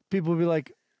 people would be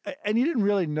like, and you didn't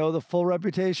really know the full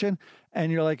reputation.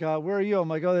 And you're like, where are you? I'm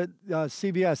like, oh,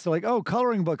 CBS. They're like, oh,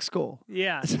 coloring book school.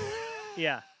 Yeah.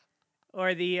 Yeah.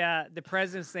 Or the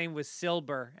president's name was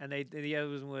Silber, and the other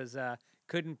one was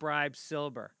couldn't bribe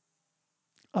Silber.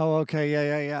 Oh, okay.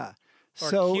 Yeah. Or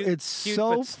So cute, it's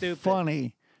so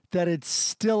funny that it's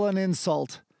still an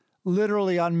insult.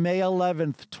 Literally on May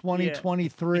 11th,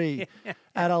 2023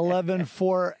 at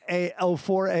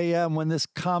 11:04 a.m. when this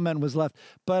comment was left.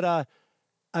 But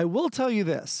I will tell you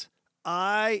this.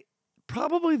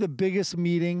 Probably the biggest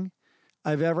meeting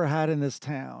I've ever had in this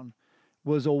town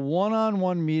was a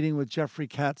one-on-one meeting with Jeffrey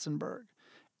Katzenberg.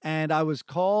 And I was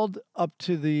called up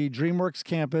to the DreamWorks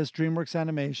campus, DreamWorks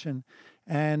Animation,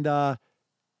 and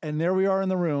there we are in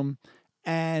the room.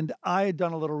 And I had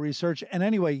done a little research. And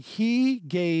anyway, he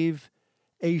gave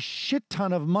a shit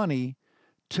ton of money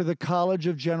to the College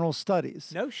of General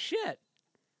Studies. No shit.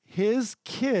 His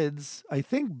kids, I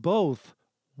think both,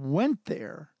 went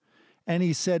there. And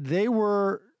he said they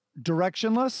were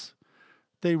directionless.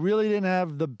 They really didn't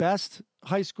have the best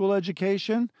high school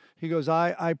education. He goes,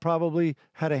 I probably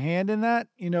had a hand in that,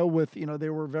 they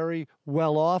were very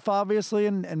well off, obviously,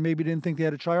 and maybe didn't think they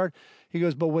had to try hard. He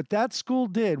goes, but what that school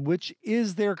did, which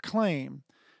is their claim,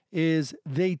 is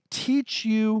they teach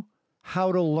you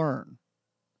how to learn.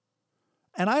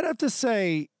 And I'd have to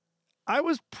say, I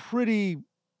was pretty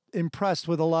impressed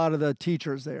with a lot of the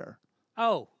teachers there.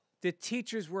 Oh, the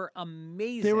teachers were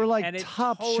amazing. They were like and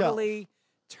top it totally shelf.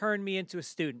 Turned me into a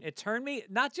student. It turned me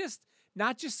not just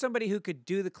somebody who could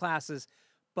do the classes,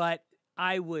 but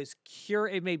I was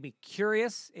It made me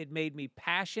curious. It made me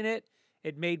passionate.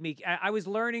 It made me. I was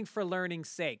learning for learning's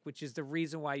sake, which is the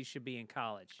reason why you should be in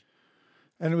college.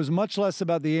 And it was much less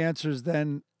about the answers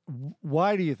than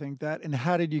why do you think that, and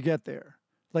how did you get there?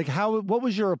 Like what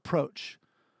was your approach?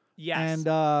 Yes.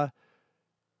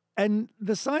 And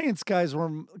the science guys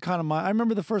were kind of I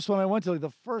remember the first one I went to, like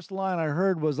the first line I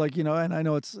heard was like, and I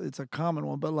know it's a common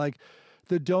one, but like,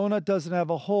 the donut doesn't have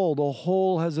a hole. The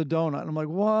hole has a donut. And I'm like,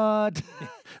 what?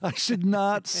 I should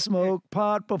not smoke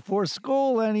pot before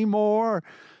school anymore.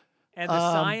 And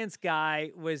the science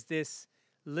guy was this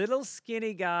little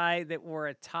skinny guy that wore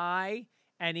a tie,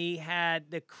 and he had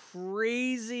the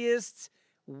craziest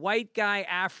white guy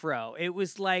afro. It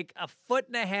was like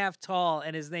 1.5 feet tall,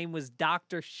 and his name was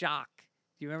Dr. Shock.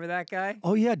 Do you remember that guy?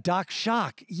 Oh, yeah, Doc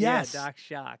Shock. Yes. Yeah, Doc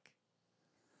Shock.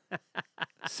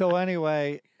 So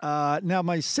anyway, now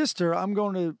my sister,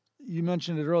 you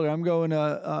mentioned it earlier, I'm going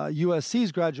to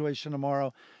USC's graduation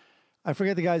tomorrow. I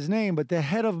forget the guy's name, but the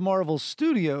head of Marvel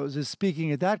Studios is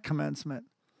speaking at that commencement.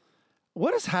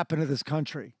 What has happened to this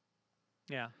country?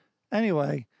 Yeah.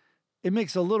 Anyway, it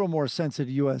makes a little more sense at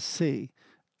USC,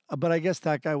 but I guess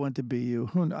that guy went to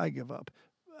BU. I give up.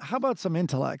 How about some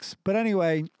intellects? But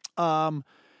anyway,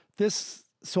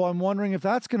 so I'm wondering if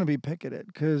that's going to be picketed,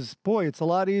 because, boy, it's a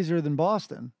lot easier than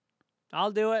Boston. I'll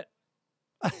do it.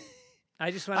 I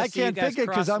just want to see you guys I can't pick it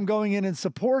because I'm going in and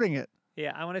supporting it.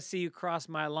 Yeah, I want to see you cross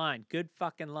my line. Good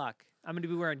fucking luck. I'm going to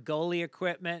be wearing goalie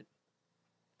equipment,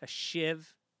 a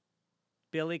shiv,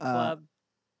 billy club.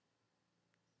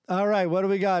 All right, what do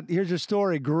we got? Here's your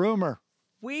story. Groomer.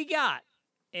 We got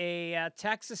a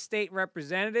Texas state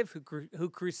representative who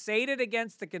crusaded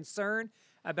against the concern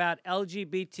about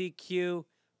LGBTQ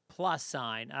plus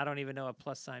sign. I don't even know what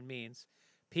plus sign means.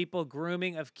 People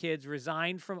grooming of kids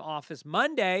resigned from office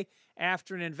Monday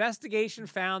after an investigation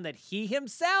found that he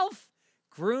himself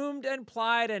groomed and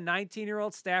plied a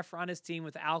 19-year-old staffer on his team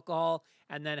with alcohol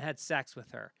and then had sex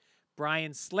with her.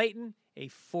 Brian Slayton, a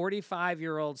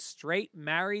 45-year-old straight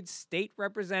married state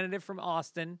representative from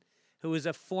Austin, who is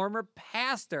a former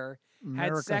pastor,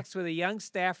 had sex with a young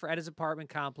staffer at his apartment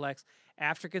complex.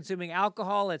 After consuming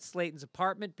alcohol at Slayton's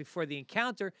apartment before the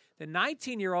encounter, the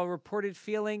 19-year-old reported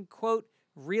feeling, quote,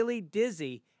 really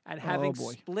dizzy and having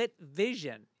split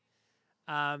vision.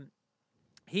 And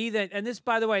this,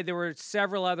 by the way, there were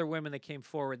several other women that came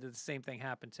forward that the same thing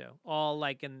happened to, all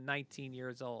like in 19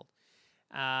 years old.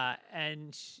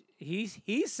 And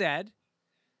he said,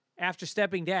 after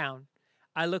stepping down,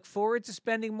 I look forward to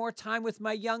spending more time with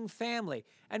my young family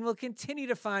and will continue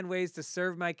to find ways to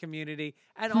serve my community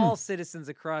and all citizens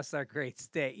across our great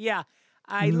state. Yeah.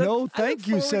 Thank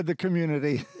you, said the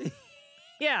community.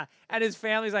 Yeah. And his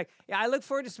family's like, yeah, I look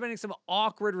forward to spending some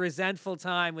awkward, resentful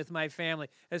time with my family,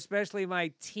 especially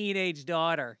my teenage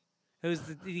daughter, who's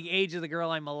the age of the girl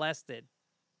I molested.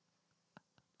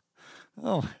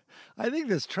 Oh, I think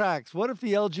this tracks. What if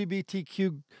the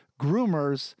LGBTQ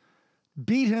groomers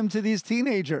beat him to these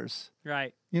teenagers?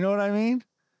 Right. You know what I mean?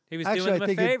 He was doing them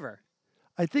a favor.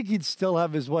 I think he'd still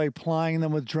have his way plying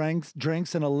them with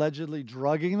drinks and allegedly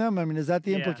drugging them. I mean, is that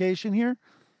the implication here?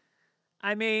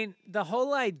 I mean, the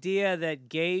whole idea that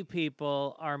gay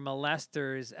people are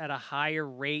molesters at a higher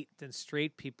rate than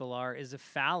straight people are is a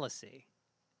fallacy.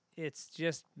 It's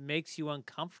just makes you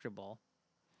uncomfortable.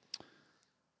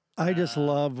 I just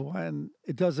love when,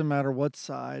 it doesn't matter what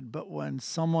side, but when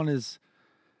someone is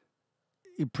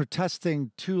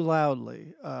protesting too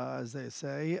loudly, as they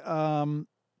say,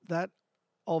 that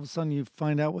all of a sudden you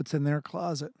find out what's in their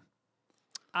closet.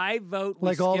 I vote.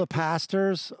 Like all the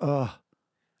pastors.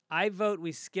 I vote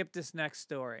we skip this next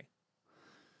story.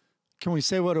 Can we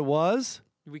say what it was?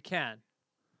 We can.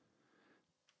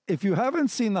 If you haven't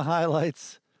seen the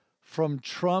highlights from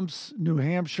Trump's New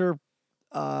Hampshire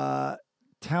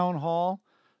town hall,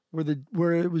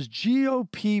 where it was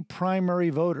GOP primary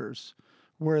voters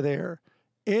were there,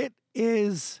 it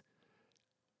is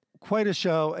quite a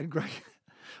show. And Greg,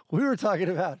 we were talking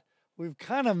about, we've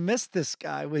kind of missed this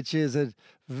guy, which is a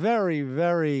very,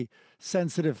 very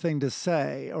sensitive thing to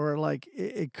say, or like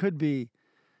it could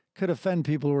offend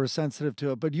people who are sensitive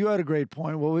to it. But you had a great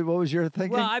point. What was your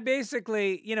thinking? Well, I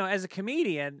basically, as a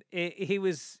comedian, he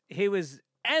was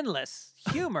endless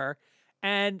humor,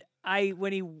 and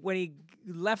when he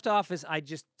left office, I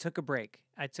just took a break.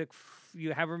 I took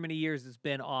however many years it's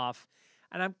been off,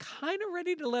 and I'm kind of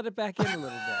ready to let it back in a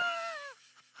little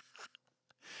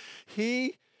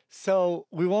bit. So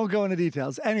we won't go into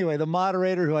details. Anyway, the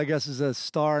moderator, who I guess is a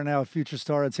star now, a future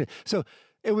star. So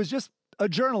it was just a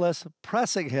journalist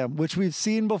pressing him, which we've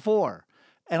seen before.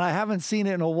 And I haven't seen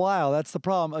it in a while. That's the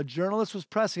problem. A journalist was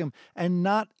pressing him, and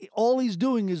all he's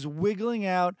doing is wiggling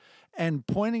out and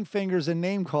pointing fingers and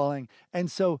name calling. And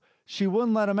so she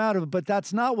wouldn't let him out of it, but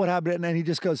that's not what happened. And then he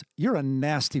just goes, "You're a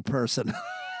nasty person."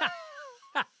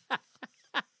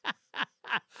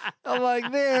 I'm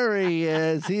like, there he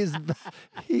is. He's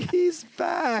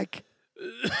back.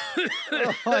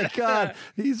 Oh my God.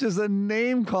 He's just a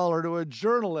name caller to a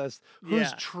journalist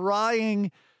who's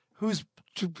who's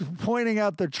pointing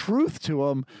out the truth to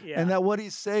him, and that what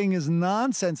he's saying is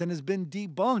nonsense and has been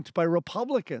debunked by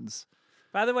Republicans.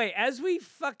 By the way, as we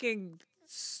fucking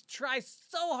try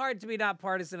so hard to be not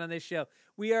partisan on this show,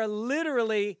 we are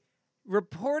literally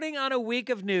reporting on a week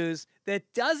of news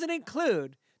that doesn't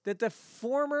include that the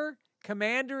former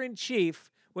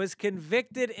commander-in-chief was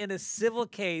convicted in a civil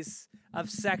case of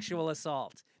sexual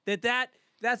assault.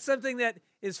 That's something that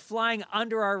is flying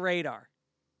under our radar.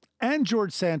 And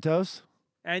George Santos.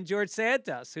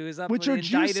 Who is up, which are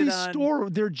juicy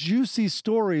they're juicy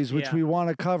stories, which we want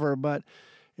to cover, but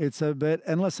it's a bit.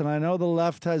 And listen, I know the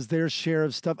left has their share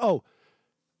of stuff. Oh,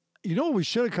 you know what we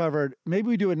should have covered? Maybe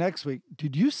we do it next week.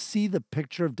 Did you see the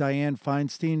picture of Dianne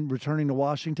Feinstein returning to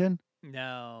Washington?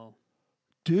 No.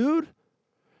 Dude,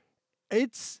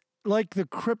 it's like the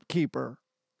Crypt Keeper.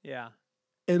 Yeah.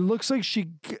 It looks like she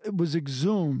was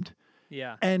exhumed.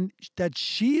 Yeah. And that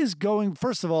she is going,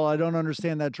 first of all, I don't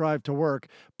understand that drive to work,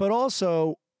 but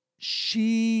also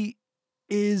it's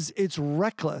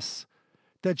reckless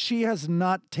that she has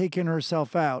not taken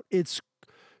herself out. It's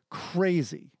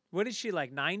crazy. What is she,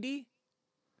 like 90?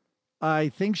 I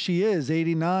think she is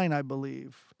 89, I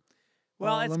believe.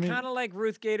 Well, it's kind of like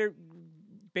Ruth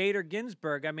Bader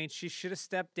Ginsburg. I mean, she should have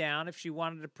stepped down if she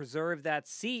wanted to preserve that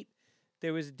seat.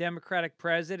 There was a Democratic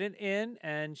president in,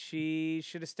 and she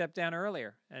should have stepped down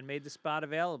earlier and made the spot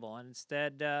available. And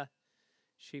instead,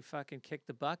 she fucking kicked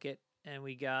the bucket, and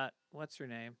we got, what's her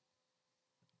name?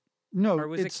 No, or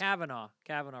was it Kavanaugh?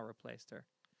 Kavanaugh replaced her.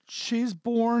 She's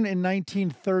born in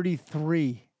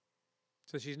 1933.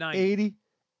 So she's 90.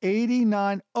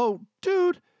 89. Oh,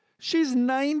 dude, she's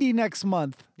 90 next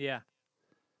month. Yeah.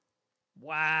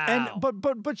 Wow. And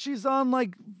but she's on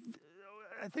like,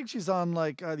 I think she's on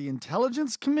like the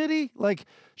Intelligence Committee. Like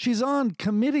she's on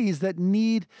committees that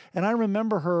need. And I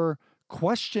remember her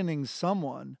questioning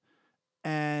someone,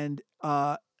 and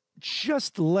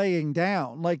just laying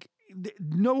down like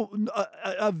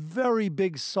a very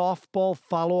big softball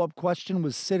follow-up question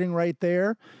was sitting right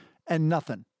there, and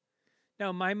nothing.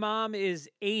 No, my mom is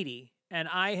 80, and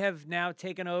I have now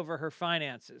taken over her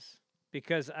finances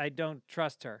because I don't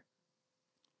trust her.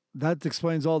 That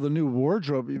explains all the new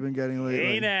wardrobe you've been getting lately.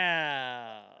 Hey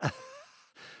now.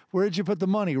 Where'd you put the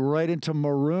money? Right into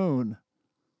maroon.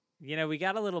 You know, we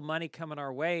got a little money coming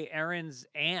our way. Erin's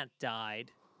aunt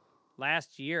died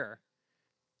last year,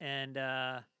 and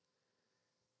they're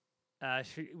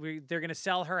going to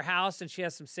sell her house, and she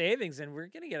has some savings, and we're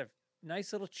going to get a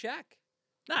nice little check.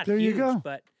 Not there huge, you go.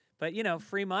 but you know,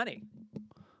 free money.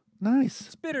 Nice.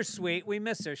 It's bittersweet. We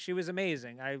miss her. She was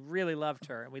amazing. I really loved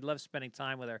her, and we loved spending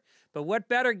time with her. But what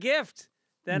better gift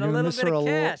than a little bit of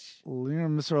cash? You're going to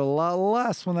miss her a lot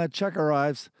less when that check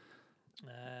arrives.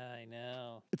 I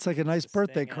know. It's like a nice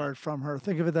birthday card from her.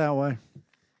 Think of it that way.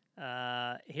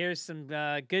 Here's some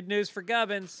good news for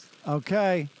Gibbons.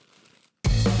 Okay.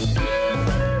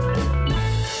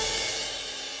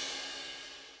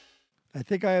 I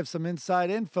think I have some inside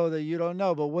info that you don't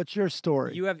know, but what's your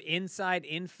story? You have inside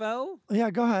info?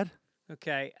 Yeah, go ahead.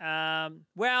 Okay.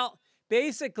 Well,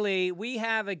 basically, we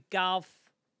have a golf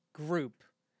group.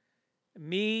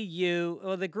 Me, you.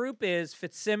 Well, the group is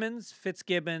Fitzsimmons,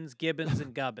 Fitzgibbons, Gibbons,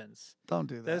 and Gubbins. Don't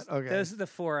do that. Okay. Those are the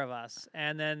four of us.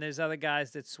 And then there's other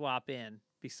guys that swap in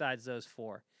besides those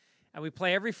four. And we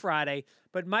play every Friday.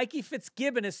 But Mikey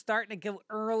Fitzgibbon is starting to go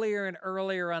earlier and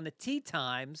earlier on the tee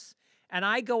times. And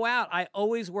I go out. I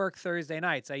always work Thursday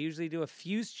nights. I usually do a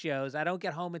few shows. I don't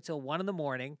get home until 1 in the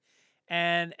morning.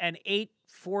 And an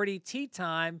 8:40 tee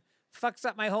time fucks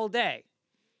up my whole day.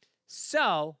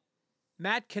 So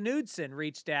Matt Knudsen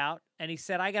reached out, and he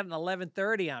said, I got an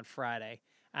 11:30 on Friday.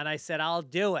 And I said, I'll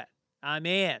do it. I'm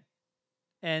in.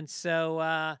 And so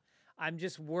I'm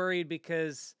just worried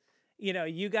because, you know,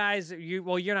 you guys,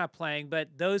 well, you're not playing, but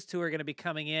those two are going to be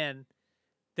coming in.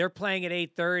 They're playing at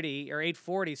 8:30 or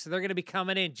 8:40, so they're going to be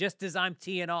coming in just as I'm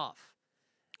teeing off.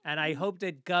 And I hope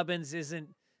that Gubbins isn't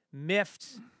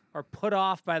miffed or put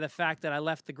off by the fact that I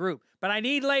left the group. But I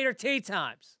need later tee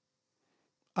times.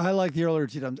 I like the earlier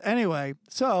tee times. Anyway,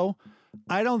 so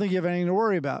I don't think you have anything to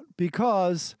worry about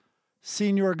because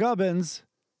Senor Gubbins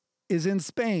is in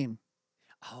Spain.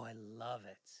 Oh, I love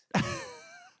it.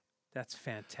 That's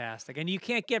fantastic. And you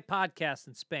can't get podcasts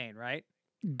in Spain, right?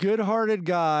 Good-hearted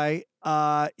guy.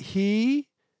 He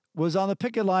was on the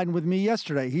picket line with me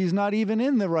yesterday. He's not even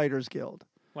in the Writers Guild.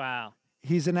 Wow.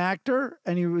 He's an actor,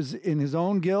 and he was in his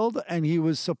own guild, and he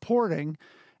was supporting.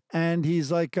 And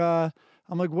he's like, I'm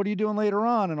like, what are you doing later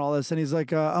on and all this? And he's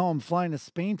like, oh, I'm flying to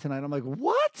Spain tonight. I'm like,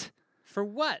 what? For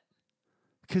what?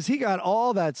 Because he got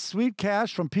all that sweet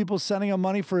cash from people sending him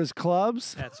money for his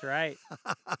clubs. That's right.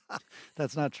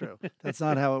 That's not true. That's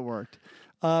not how it worked.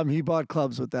 He bought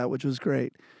clubs with that, which was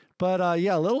great. But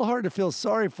yeah, a little hard to feel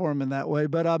sorry for him in that way.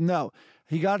 But no,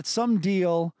 he got some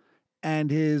deal,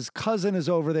 and his cousin is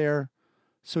over there.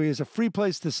 So he has a free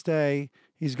place to stay.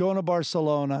 He's going to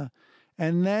Barcelona.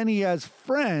 And then he has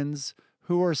friends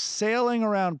who are sailing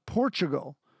around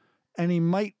Portugal, and he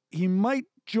might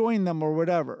join them or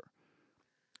whatever.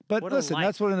 But listen,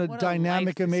 that's what a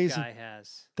dynamic, amazing guy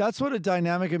has. That's what a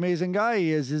dynamic, amazing guy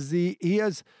he is. He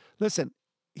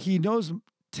knows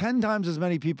 10 times as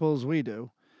many people as we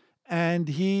do, and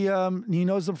he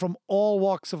knows them from all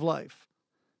walks of life.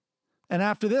 And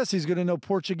after this, he's going to know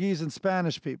Portuguese and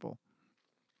Spanish people.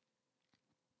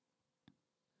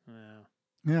 Wow.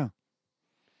 Yeah.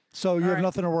 So you have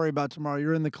nothing to worry about tomorrow.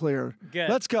 You're in the clear. Good.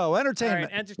 Let's go. Entertainment. All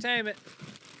right, entertainment.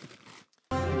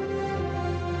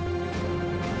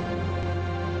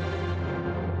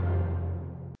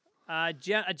 A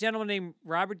gentleman named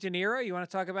Robert De Niro. You want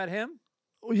to talk about him?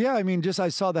 Well, yeah, I mean, I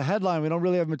saw the headline. We don't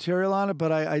really have material on it,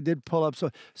 but I did pull up.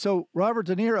 So Robert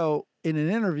De Niro in an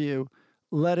interview,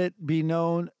 let it be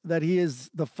known that he is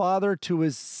the father to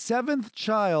his 7th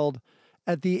child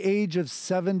at the age of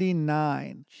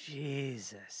 79.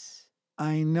 Jesus.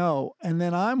 I know. And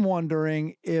then I'm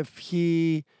wondering if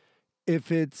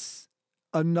it's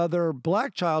another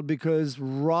black child, because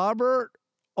Robert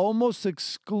almost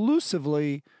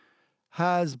exclusively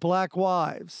has black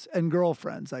wives and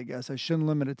girlfriends, I guess. I shouldn't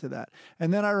limit it to that.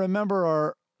 And then I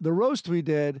remember the roast we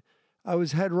did, I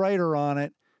was head writer on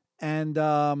it, and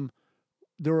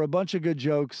there were a bunch of good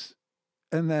jokes.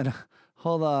 And then,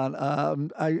 hold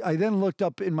on, I then looked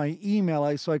up in my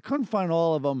email, so I couldn't find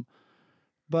all of them.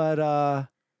 But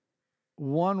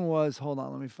one was, hold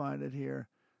on, let me find it here.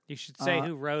 You should say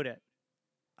who wrote it.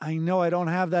 I know I don't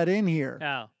have that in here.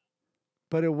 Oh.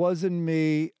 But it wasn't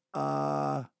me.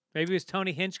 Maybe it was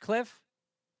Tony Hinchcliffe?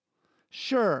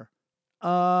 Sure.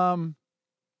 Could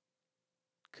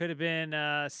have been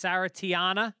Sarah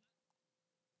Tiana.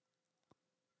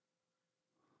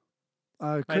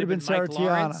 Could have been Sarah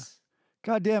Tiana.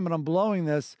 God damn it, I'm blowing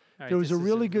this. Right, there was this a is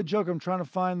really good joke. I'm trying to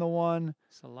find the one.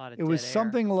 It's a lot of It was dead air.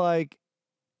 something like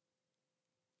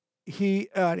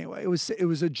anyway, it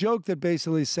was a joke that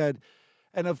basically said,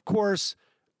 and of course,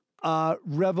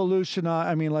 revolutionized,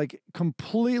 I mean, like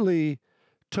completely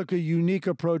took a unique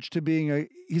approach to being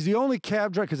he's the only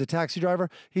cab driver, because a taxi driver,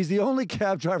 he's the only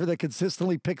cab driver that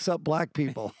consistently picks up black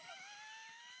people.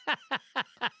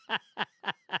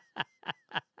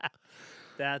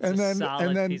 That's a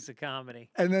solid piece of comedy.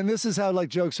 And then this is how like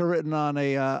jokes are written on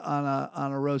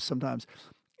a roast sometimes.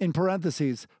 In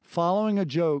parentheses, following a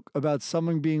joke about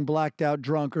someone being blacked out,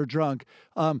 drunk, or drunk.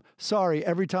 Sorry,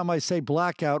 every time I say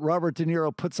blackout, Robert De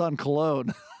Niro puts on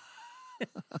cologne.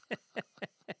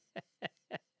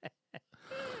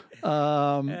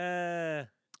 Hey,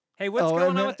 what's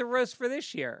going on with the roast for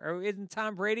this year? Isn't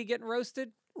Tom Brady getting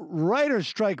roasted? Writer's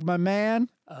strike, my man.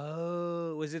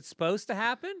 Oh, was it supposed to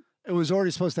happen? It was already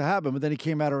supposed to happen, but then he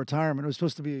came out of retirement. It was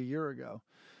supposed to be a year ago.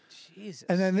 Jesus.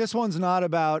 And then this one's not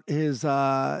about his.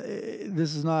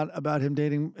 This is not about him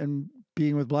dating and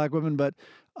being with black women, but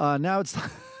now it's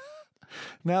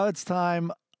now it's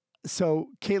time. So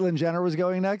Caitlyn Jenner was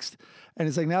going next, and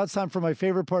it's like, now it's time for my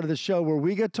favorite part of the show, where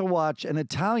we get to watch an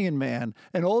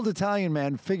old Italian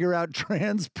man, figure out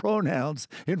trans pronouns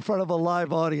in front of a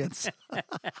live audience.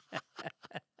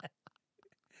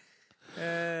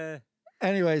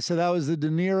 Anyway, so that was the De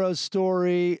Niro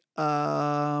story.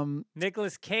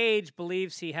 Nicolas Cage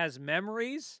believes he has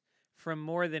memories from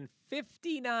more than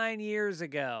 59 years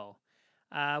ago.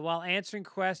 While answering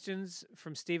questions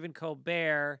from Stephen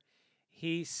Colbert,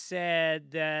 he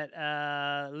said that,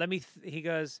 he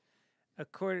goes,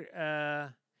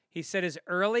 he said his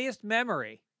earliest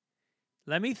memory,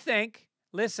 let me think.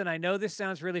 Listen, I know this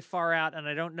sounds really far out, and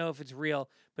I don't know if it's real,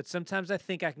 but sometimes I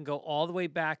think I can go all the way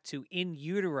back to in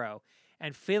utero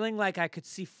and feeling like I could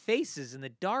see faces in the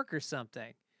dark or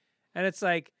something. And it's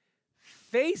like,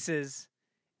 faces?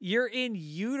 You're in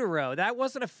utero. That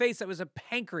wasn't a face, that was a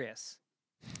pancreas.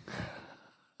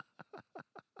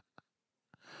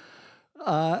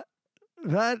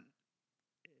 That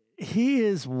he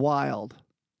is wild.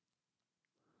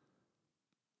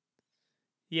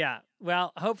 Yeah.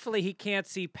 Well, hopefully he can't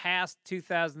see past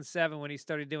 2007 when he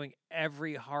started doing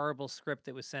every horrible script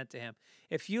that was sent to him.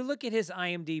 If you look at his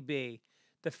IMDb,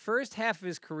 the first half of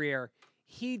his career,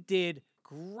 he did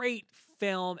great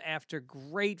film after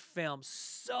great film.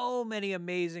 So many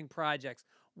amazing projects.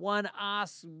 Won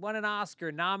an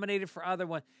Oscar, nominated for other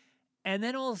one. And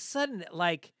then all of a sudden,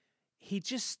 like, he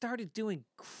just started doing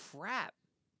crap.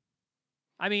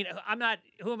 I mean,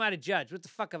 who am I to judge? What the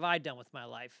fuck have I done with my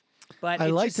life? But I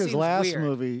liked his last weird.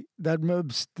 movie.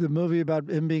 The movie about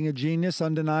him being a genius,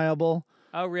 Undeniable.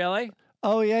 Oh, really?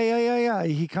 Oh, yeah.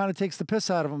 He kind of takes the piss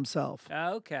out of himself.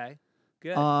 Oh, okay.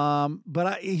 Good.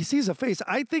 But he sees a face.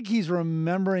 I think he's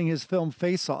remembering his film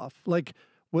Face Off. Like,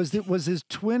 was his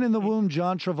twin in the womb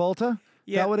John Travolta?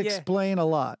 Yeah, that would yeah. explain a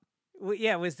lot. Well,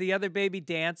 yeah, was the other baby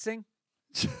dancing?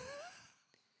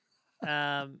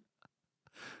 Yeah,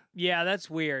 that's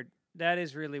weird. That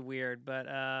is really weird. But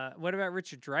what about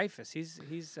Richard Dreyfuss? He's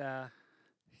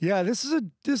Yeah, this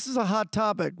is a hot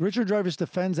topic. Richard Dreyfuss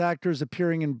defends actors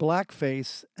appearing in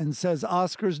blackface and says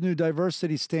Oscar's new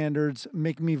diversity standards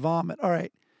make me vomit. All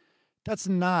right, that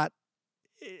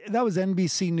was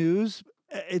NBC News.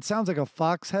 It sounds like a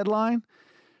Fox headline.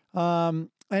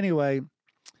 Anyway,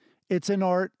 it's an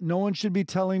art. No one should be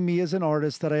telling me as an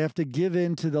artist that I have to give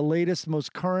in to the latest,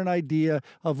 most current idea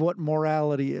of what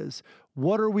morality is.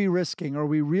 What are we risking? Are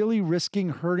we really risking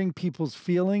hurting people's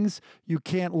feelings? You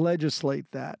can't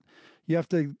legislate that. You have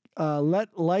to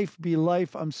let life be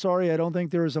life. I'm sorry, I don't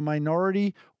think there is a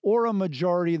minority or a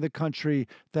majority in the country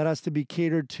that has to be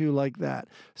catered to like that.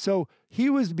 So he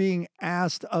was being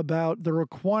asked about the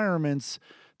requirements,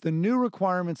 the new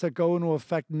requirements that go into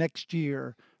effect next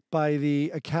year by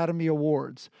the Academy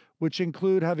Awards, which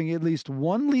include having at least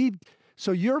one lead.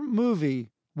 So your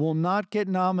movie will not get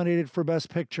nominated for Best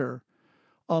Picture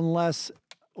unless,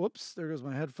 whoops, there goes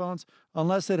my headphones,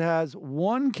 unless it has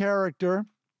one character,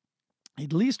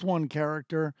 at least one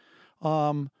character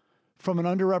from an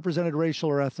underrepresented racial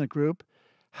or ethnic group,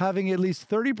 having at least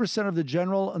 30% of the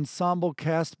general ensemble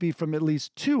cast be from at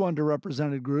least two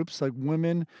underrepresented groups like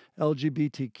women,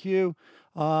 LGBTQ,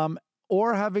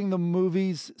 or having the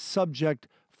movie's subject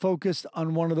focused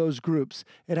on one of those groups.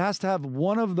 It has to have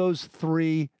one of those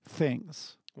three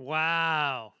things.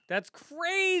 Wow, that's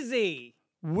crazy.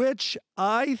 Which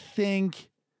I think,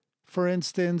 for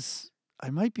instance, I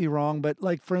might be wrong, but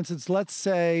like, for instance, let's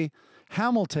say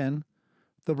Hamilton,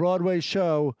 the Broadway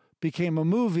show, became a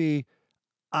movie.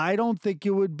 I don't think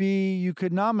it would be, you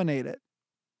could nominate it.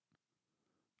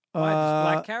 Why?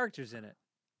 There's black characters in it.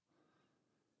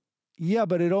 Yeah,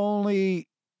 but it only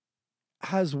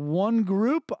has one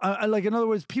group. Like, in other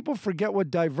words, people forget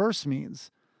what diverse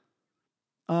means.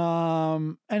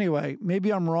 Anyway,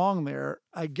 maybe I'm wrong there.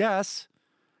 I guess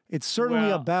it's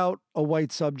certainly about a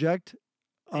white subject.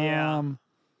 Yeah.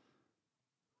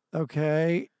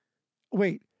 Okay.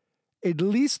 Wait. At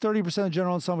least 30% of the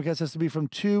general ensemble cast has to be from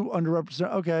two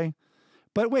underrepresented. Okay.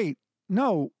 But wait,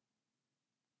 no.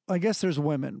 I guess there's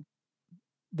women.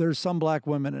 There's some black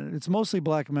women in it. It's mostly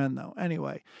black men, though.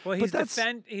 Anyway. Well, he's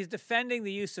defending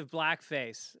the use of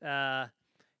blackface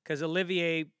because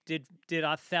Olivier did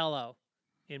Othello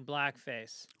in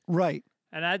blackface. Right.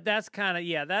 And that's kind of,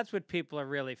 yeah, that's what people are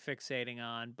really fixating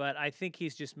on. But I think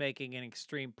he's just making an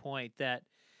extreme point that,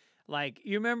 like,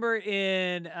 you remember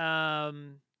in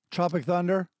Tropic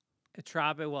Thunder?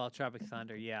 Tropic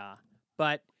Thunder, yeah.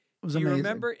 But it was do you amazing.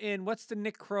 remember in, what's the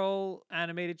Nick Kroll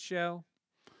animated show?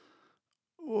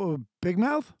 Oh, Big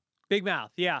Mouth? Big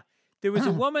Mouth, yeah. There was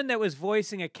a woman that was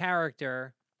voicing a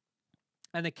character,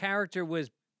 and the character was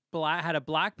had a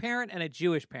black parent and a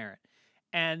Jewish parent.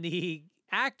 And the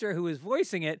actor who was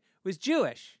voicing it was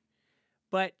Jewish.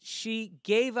 But she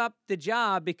gave up the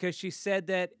job because she said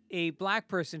that a black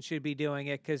person should be doing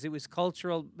it because it was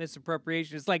cultural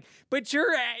misappropriation. It's like, but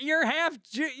you're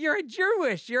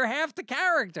Jewish. You're half the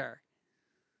character.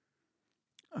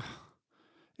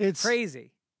 It's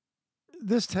crazy.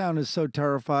 This town is so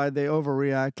terrified. They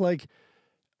overreact. Like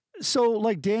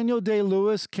Daniel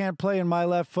Day-Lewis can't play in My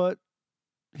Left Foot.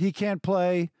 He can't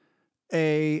play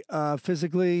a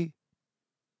physically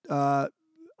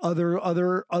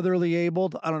otherly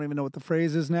abled, I don't even know what the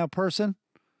phrase is now, person.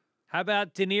 How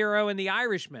about De Niro in The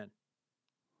Irishman?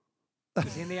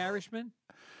 Is he in The Irishman?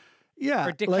 Yeah.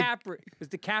 Or DiCaprio. Was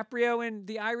DiCaprio in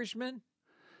The Irishman?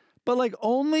 But like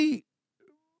only.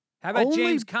 How about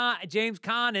James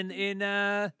Caan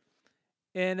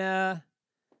in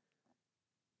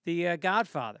The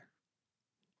Godfather?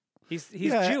 He's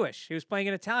Jewish. He was playing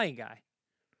an Italian guy.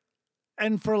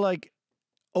 And for like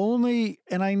only,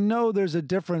 and I know there's a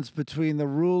difference between the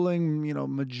ruling,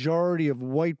 majority of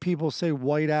white people, say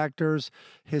white actors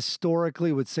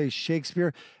historically would say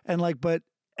Shakespeare, and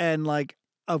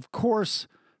of course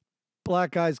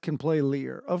black guys can play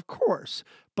Lear, of course,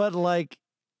 but like,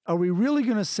 are we really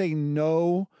going to say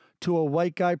no to a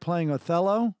white guy playing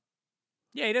Othello?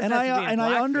 Yeah, he doesn't have to be in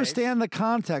I blackface. understand the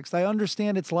context. I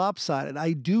understand it's lopsided.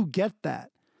 I do get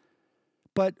that.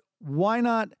 But why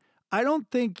not? I don't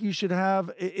think you should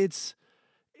have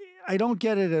I don't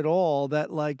get it at all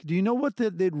that, like, do you know what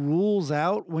that rules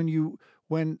out when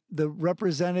the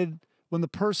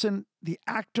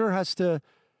actor has to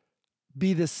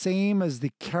be the same as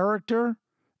the character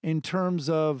in terms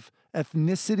of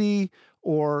ethnicity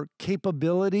or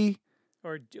capability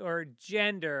or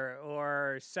gender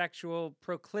or sexual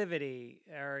proclivity,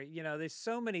 or there's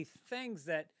so many things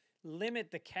that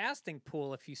limit the casting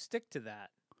pool if you stick to that.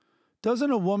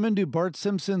 Doesn't a woman do Bart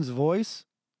Simpson's voice?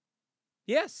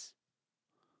 Yes.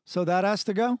 So that has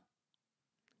to go?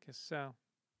 Guess so.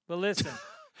 But listen.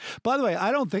 By the way,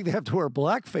 I don't think they have to wear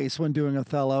blackface when doing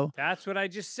Othello. That's what I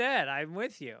just said. I'm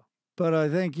with you. But I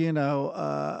think,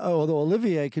 although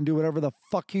Olivier can do whatever the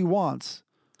fuck he wants.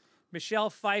 Michelle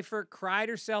Pfeiffer cried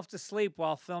herself to sleep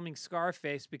while filming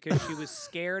Scarface because she was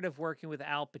scared of working with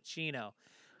Al Pacino.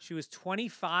 She was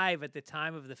 25 at the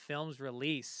time of the film's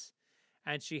release,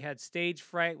 and she had stage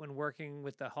fright when working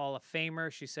with the Hall of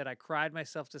Famer. She said, "I cried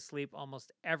myself to sleep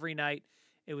almost every night.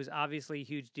 It was obviously a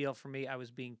huge deal for me. I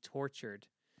was being tortured."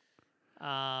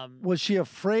 Was she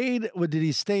afraid? Did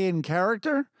he stay in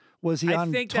character? Was he I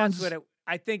on think tons? that's what it.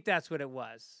 I think that's what it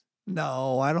was.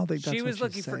 No, I don't think that's She what was she's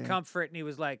looking for saying. comfort, and he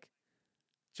was like,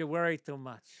 "You worry too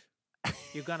much.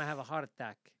 You're gonna have a heart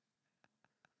attack.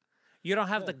 You don't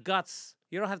have the guts.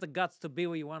 You don't have the guts to be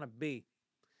where you want to be.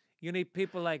 You need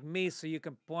people like me so you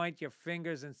can point your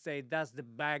fingers and say, that's the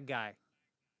bad guy.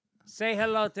 Say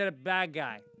hello to the bad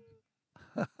guy.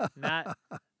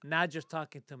 Not just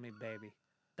talking to me, baby.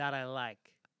 That I like."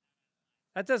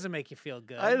 That doesn't make you feel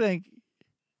good. I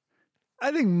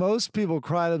think most people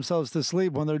cry themselves to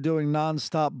sleep when they're doing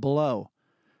nonstop blow.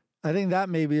 I think that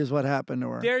maybe is what happened to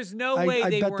her. There's no way I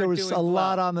they bet weren't there was doing a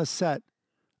lot blow. on the set.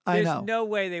 I There's know. no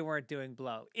way they weren't doing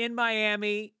blow. In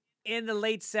Miami, in the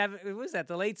late 70s, what was that,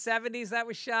 the late 70s that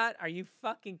was shot? Are you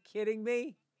fucking kidding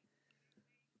me?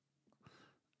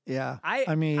 Yeah.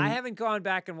 I mean, I haven't gone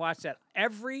back and watched that.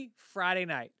 Every Friday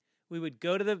night, we would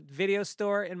go to the video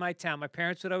store in my town. My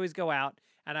parents would always go out,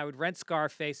 and I would rent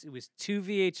Scarface. It was 2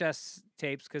 VHS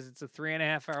tapes because it's a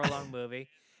 3.5-hour long movie.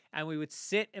 And we would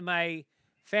sit in my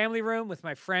family room with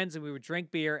my friends, and we would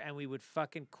drink beer, and we would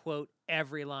fucking quote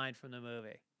every line from the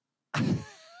movie.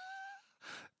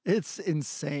 it's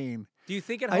insane. Do you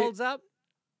think it holds up?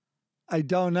 I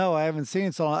don't know. I haven't seen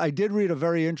it so long. I did read a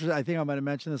very interesting, I think I might have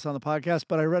mentioned this on the podcast,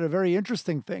 but I read a very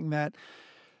interesting thing that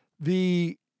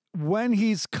when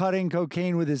he's cutting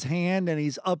cocaine with his hand and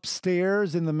he's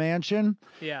upstairs in the mansion,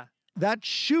 Yeah. that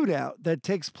shootout that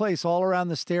takes place all around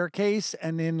the staircase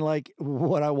and in like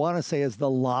what I want to say is the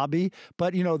lobby,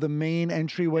 but you know, the main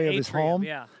entryway of his Atrium, home.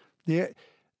 Yeah.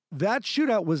 That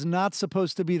shootout was not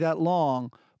supposed to be that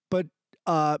long, but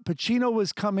Pacino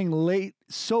was coming late,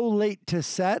 so late to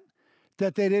set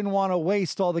that they didn't want to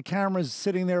waste all the cameras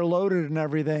sitting there loaded and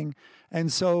everything.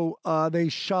 And so they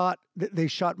shot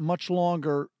much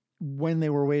longer when they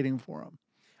were waiting for him.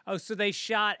 Oh, so they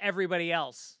shot everybody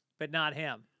else, but not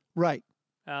him. Right.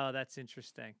 Oh, that's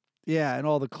interesting. Yeah, and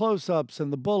all the close-ups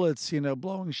and the bullets, you know,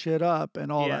 blowing shit up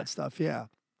and all Yeah. that stuff. Yeah.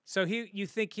 So you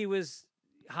think he was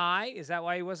high? Is that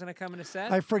why he wasn't coming to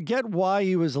set? I forget why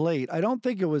he was late. I don't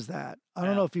think it was that. I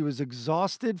don't Yeah. know if he was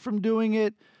exhausted from doing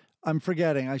it. I'm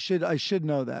forgetting. I should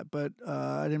know that, but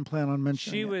I didn't plan on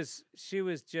mentioning it. She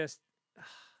was just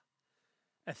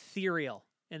ethereal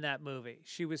in that movie.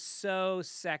 She was so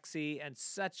sexy and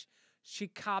she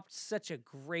copped such a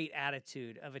great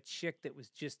attitude of a chick that was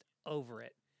just over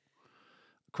it.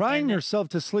 Crying and herself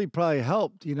to sleep probably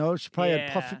helped, you know? She probably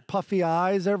Yeah. had puffy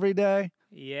eyes every day.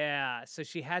 Yeah, so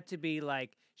she had to be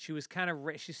like, she was kind of,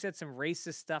 she said some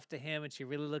racist stuff to him and she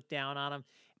really looked down on him.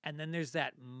 And then there's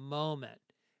that moment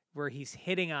where he's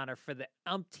hitting on her for the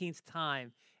umpteenth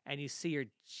time and you see her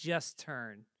just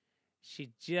turn. She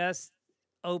just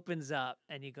opens up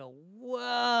and you go,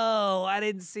 whoa, I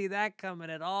didn't see that coming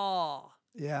at all.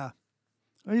 Yeah.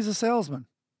 Well, he's a salesman.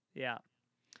 Yeah.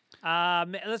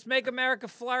 Let's make America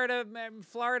Florida,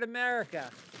 America.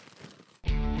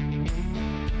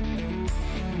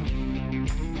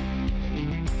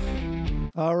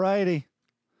 All righty.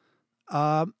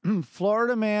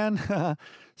 Florida man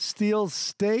steals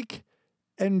steak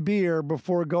and beer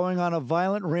before going on a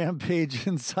violent rampage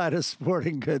inside a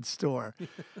sporting goods store.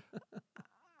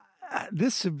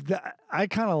 I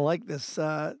kind of like this.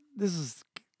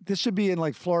 This should be in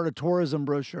like Florida tourism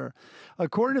brochure.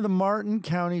 According to the Martin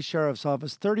County Sheriff's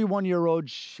Office, 31-year-old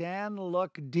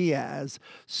Shanluck Diaz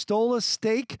stole a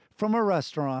steak from a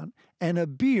restaurant and a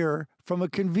beer from a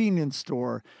convenience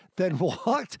store, then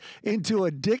walked into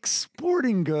a Dick's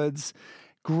Sporting Goods,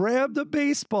 grabbed a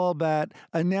baseball bat,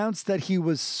 announced that he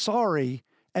was sorry,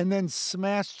 and then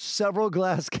smashed several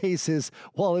glass cases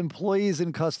while employees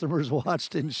and customers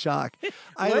watched in shock.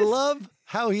 I love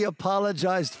how he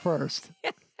apologized first.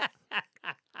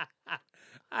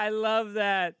 I love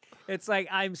that. It's like,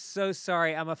 I'm so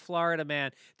sorry. I'm a Florida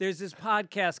man. There's this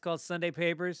podcast called Sunday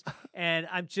Papers, and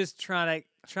I'm just trying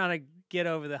to get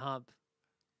over the hump.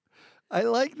 I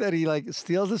like that he like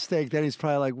steals a steak. Then he's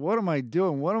probably like, "What am I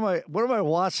doing? What am I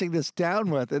washing this down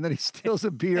with?" And then he steals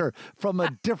a beer from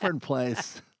a different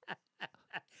place.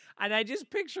 And I just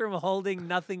picture him holding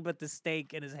nothing but the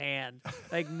steak in his hand,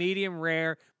 like medium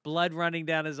rare, blood running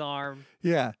down his arm.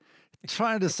 Yeah.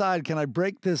 Trying to decide, can I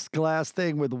break this glass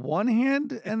thing with one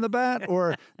hand and the bat?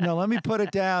 Or no, let me put it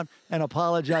down and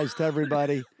apologize to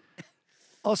everybody.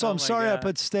 Also, Oh I'm my sorry I God.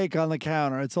 put steak on the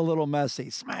counter. It's a little messy.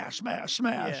 Smash, smash,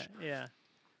 smash. Yeah.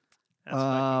 That's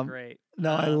fucking great.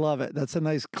 No, I love it. That's a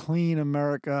nice, clean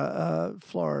America,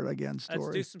 Florida again story.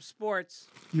 Let's do some sports.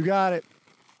 You got it.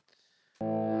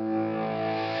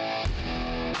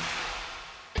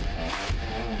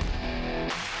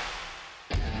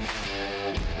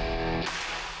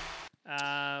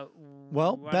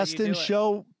 Well, why don't Best you in do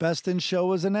it? Show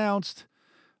was announced.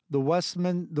 The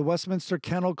Westminster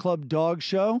Kennel Club Dog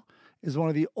Show is one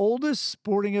of the oldest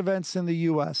sporting events in the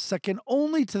U.S., second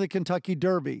only to the Kentucky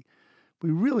Derby. We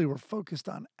really were focused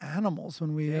on animals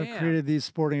when we created these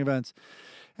sporting events.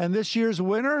 And this year's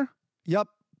winner,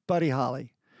 Buddy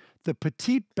Holly. The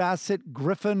Petite Basset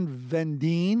Griffon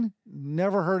Vendine,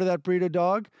 never heard of that breed of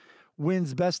dog,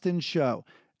 wins Best in Show.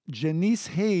 Janice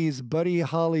Hayes, Buddy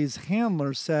Holly's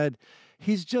handler, said,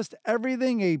 he's just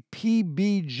everything a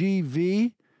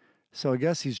PBGV, so I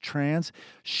guess he's trans,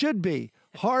 should be.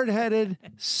 Hard-headed,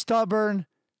 stubborn,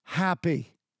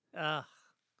 happy. Do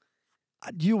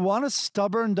you want a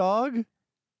stubborn dog?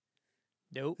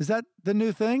 Nope. Is that the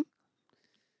new thing?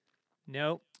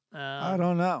 Nope. I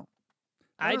don't know.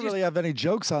 I don't really have any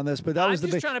jokes on this, but that was the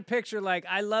big... I'm just trying to picture, like,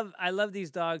 I love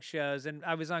these dog shows, and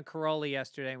I was on Corolla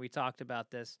yesterday, and we talked about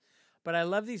this, but I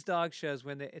love these dog shows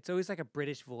when it's always like a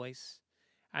British voice,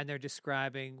 and they're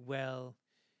describing, well,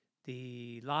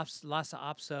 the Lhasa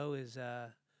Apso is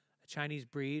a Chinese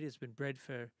breed, has been bred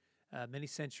for many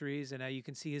centuries, and you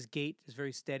can see his gait is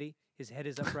very steady. His head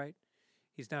is upright.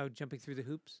 He's now jumping through the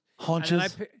hoops.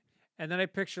 Haunches. And then I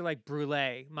picture, like,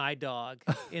 Brule, my dog,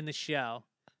 in the show.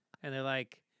 And they're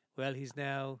like, well, he's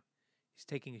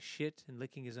taking a shit and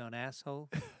licking his own asshole.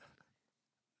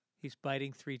 He's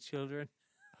biting 3 children.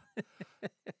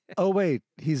 Oh, wait,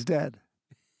 he's dead.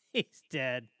 He's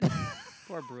dead.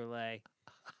 Poor Brule.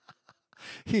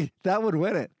 That would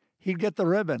win it. He'd get the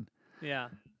ribbon. Yeah.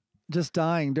 Just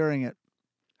dying during it.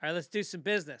 All right, let's do some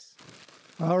business.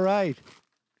 All right.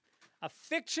 A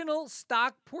fictional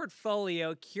stock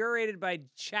portfolio curated by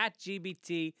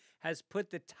ChatGPT has put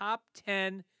the top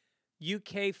 10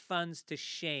 UK funds to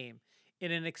shame.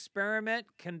 In an experiment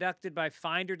conducted by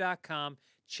Finder.com,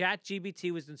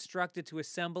 ChatGPT was instructed to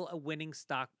assemble a winning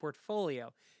stock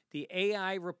portfolio. The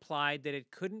AI replied that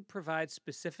it couldn't provide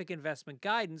specific investment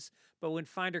guidance, but when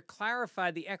Finder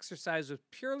clarified the exercise was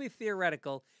purely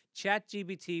theoretical,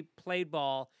 ChatGPT played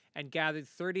ball and gathered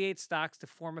 38 stocks to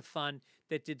form a fund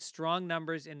that did strong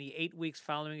numbers in the 8 weeks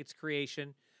following its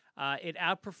creation. It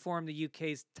outperformed the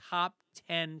UK's top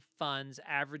 10 funds'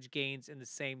 average gains in the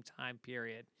same time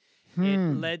period. It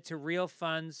led to real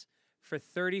funds for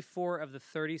 34 of the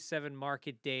 37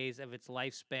 market days of its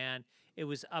lifespan. It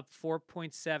was up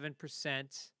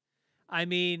 4.7%. I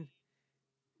mean,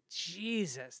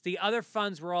 Jesus. The other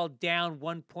funds were all down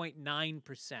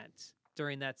 1.9%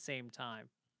 during that same time.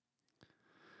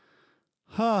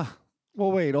 Huh.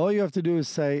 Well, wait, all you have to do is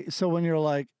say, so when you're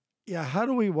like, yeah, how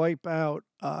do we wipe out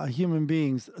human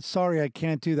beings? Sorry, I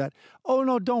can't do that. Oh,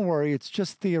 no, don't worry. It's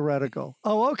just theoretical.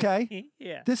 Oh, okay.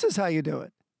 Yeah. This is how you do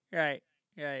it. Right,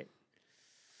 right.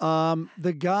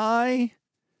 The guy,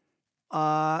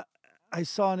 I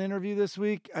saw an interview this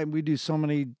week, and we do so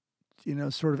many,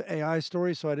 sort of AI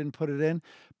stories, so I didn't put it in.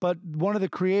 But one of the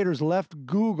creators left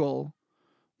Google.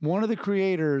 One of the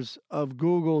creators of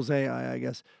Google's AI, I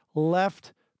guess,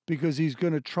 left because he's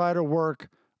going to try to work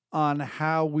on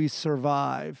how we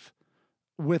survive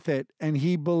with it. And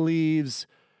he believes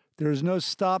there's no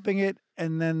stopping it.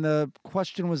 And then the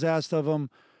question was asked of him,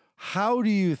 how do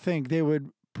you think they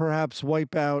would perhaps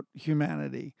wipe out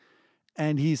humanity?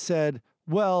 And he said,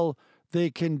 well, they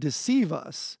can deceive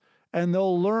us and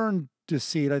they'll learn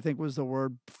deceit, I think was the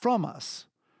word, from us.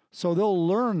 So they'll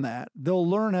learn that. They'll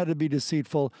learn how to be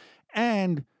deceitful.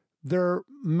 And they're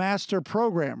master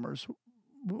programmers,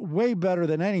 way better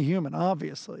than any human,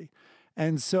 obviously.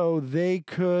 And so they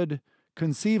could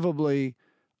conceivably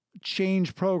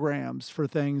change programs for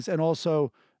things and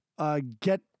also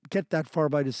get that far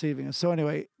by deceiving us. So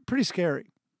anyway, pretty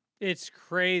scary. It's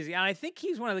crazy. And I think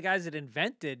he's one of the guys that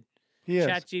invented He is.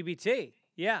 ChatGPT.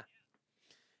 Yeah.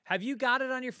 Have you got it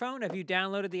on your phone? Have you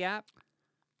downloaded the app?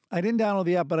 I didn't download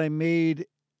the app, but I made,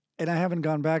 and I haven't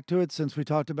gone back to it since we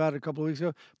talked about it a couple of weeks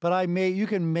ago, but you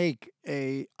can make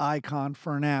a icon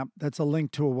for an app that's a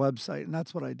link to a website, and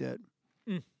that's what I did.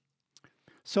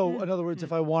 So in other words,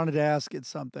 if I wanted to ask it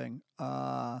something,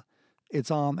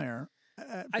 it's on there.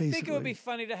 I think it would be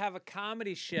funny to have a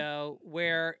comedy show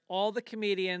where all the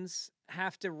comedians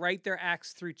have to write their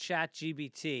acts through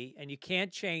ChatGPT, and you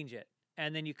can't change it,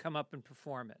 and then you come up and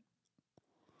perform it.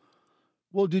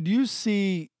 Well, did you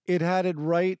see it had it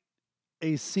write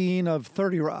a scene of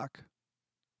 30 Rock?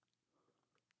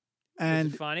 And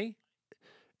Was it funny?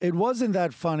 It wasn't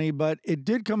that funny, but it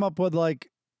did come up with like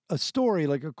a story,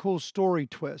 like a cool story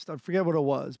twist. I forget what it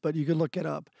was, but you could look it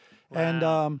up. Wow.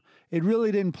 And it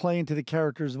really didn't play into the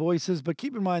characters' voices, but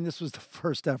keep in mind this was the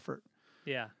first effort.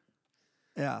 Yeah.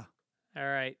 Yeah. All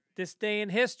right. This day in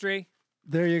history.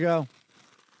 There you go.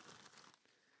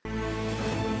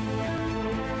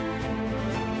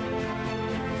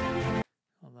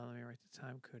 Hold on, let me write the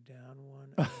time code down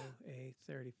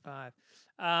 10835.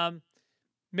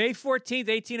 May 14th,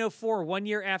 1804, 1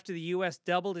 year after the U.S.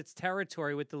 doubled its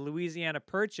territory with the Louisiana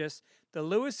Purchase, the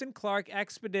Lewis and Clark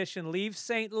expedition leaves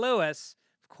St. Louis.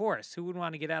 Of course, who would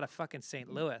want to get out of fucking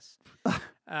St. Louis?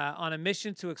 On a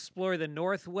mission to explore the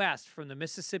Northwest from the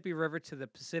Mississippi River to the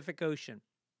Pacific Ocean.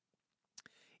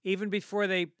 Even before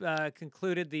they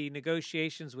concluded the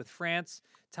negotiations with France,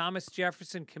 Thomas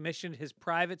Jefferson commissioned his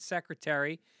private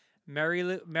secretary,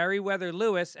 Meriwether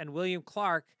Lewis, and William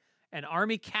Clark, an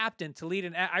army captain, to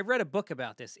lead I read a book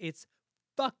about this. It's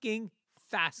fucking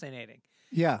fascinating.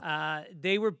 Yeah.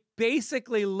 They were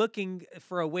basically looking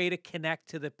for a way to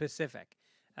connect to the Pacific.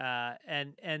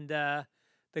 The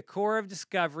Corps of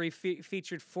Discovery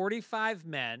featured 45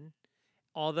 men,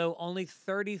 although only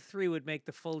 33 would make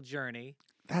the full journey.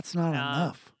 That's not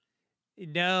enough.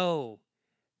 No.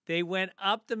 They went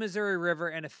up the Missouri River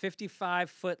in a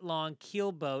 55-foot-long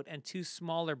keel boat and 2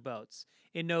 smaller boats.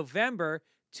 In November,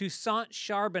 Toussaint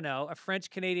Charbonneau, a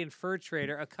French-Canadian fur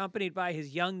trader, accompanied by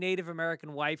his young Native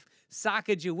American wife,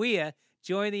 Sacagawea,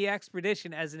 joined the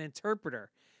expedition as an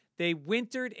interpreter. They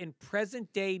wintered in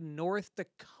present-day North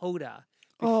Dakota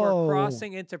before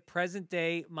crossing into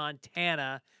present-day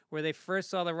Montana, where they first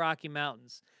saw the Rocky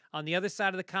Mountains. On the other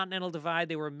side of the Continental Divide,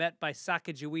 they were met by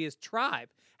Sacagawea's tribe.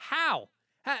 How?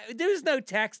 There was no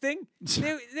texting.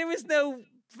 There was no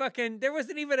fucking. There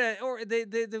wasn't even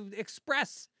the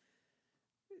express.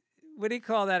 What do you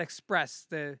call that express?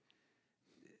 There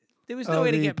was no way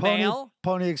to get mail.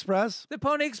 Pony Express. The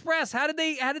Pony Express. How did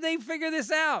they figure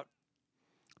this out?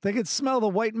 They could smell the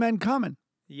white men coming.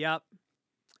 Yep.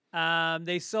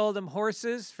 They sold them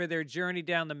horses for their journey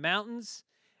down the mountains.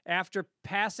 After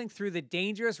passing through the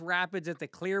dangerous rapids at the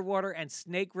Clearwater and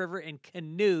Snake River in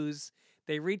canoes,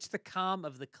 they reached the calm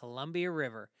of the Columbia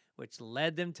River, which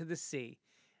led them to the sea.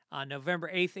 On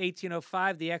November 8th,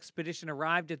 1805, the expedition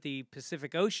arrived at the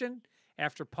Pacific Ocean.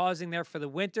 After pausing there for the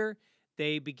winter,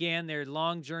 they began their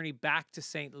long journey back to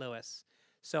St. Louis.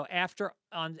 So in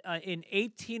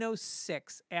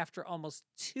 1806, after almost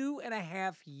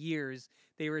 2.5 years,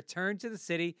 they returned to the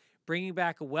city, bringing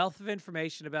back a wealth of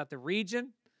information about the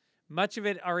region, much of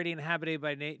it already inhabited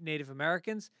by Native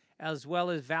Americans, as well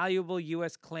as valuable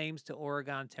U.S. claims to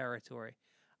Oregon territory.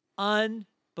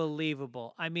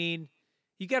 Unbelievable. I mean,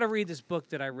 you got to read this book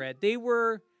that I read. They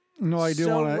were No, I do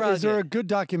so want to. rugged. Is there a good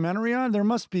documentary on? There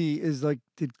must be.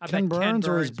 Did I Ken bet Burns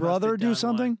or his must brother have do done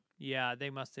something? one. Yeah, they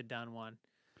must have done one.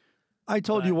 I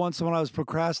told you once when I was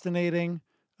procrastinating,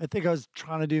 I think I was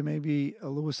trying to do maybe a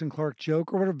Lewis and Clark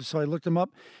joke or whatever. So I looked them up,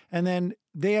 and then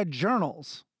they had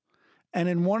journals. And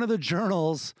in one of the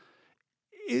journals,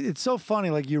 it's so funny.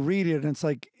 Like you read it, and it's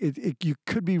like you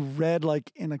could be read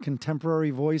like in a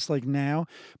contemporary voice, like now.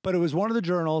 But it was one of the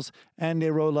journals, and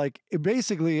they wrote like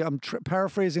basically. I'm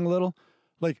paraphrasing a little,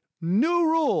 like new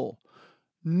rule: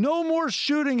 no more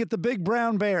shooting at the big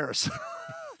brown bears.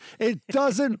 It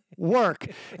doesn't work.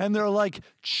 And they're like,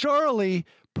 Charlie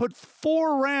put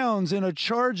 4 rounds in a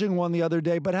charging one the other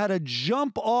day, but had to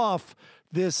jump off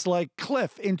this like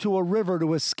cliff into a river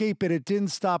to escape it. It didn't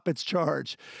stop its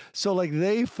charge. So like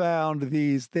they found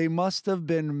these, they must have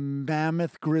been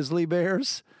mammoth grizzly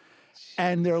bears.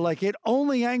 And they're like, it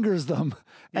only angers them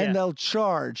and they'll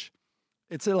charge.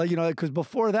 It's like, because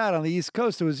before that on the East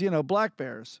Coast, it was, black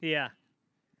bears. Yeah.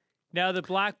 No, the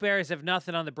black bears have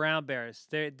nothing on the brown bears.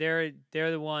 They're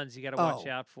the ones you got to watch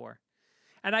out for.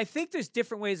 And I think there's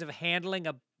different ways of handling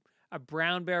a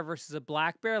brown bear versus a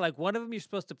black bear. Like one of them you're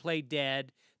supposed to play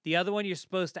dead. The other one you're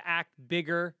supposed to act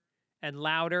bigger and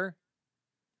louder.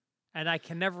 And I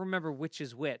can never remember which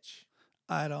is which.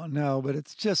 I don't know, but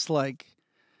it's just like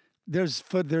there's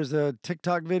a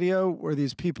TikTok video where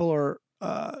these people are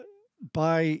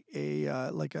by a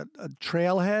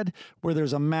trailhead where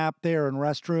there's a map there and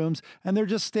restrooms, and they're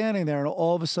just standing there, and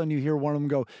all of a sudden you hear one of them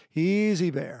go,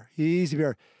 easy bear,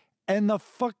 and the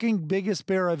fucking biggest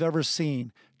bear I've ever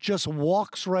seen just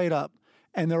walks right up,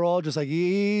 and they're all just like,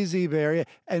 easy bear,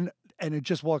 and it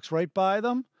just walks right by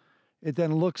them. It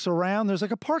then looks around. There's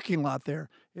like a parking lot there.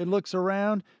 It looks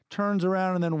around, turns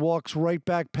around, and then walks right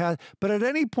back past. But at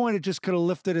any point, it just could have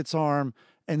lifted its arm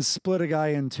and split a guy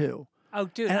in two. Oh,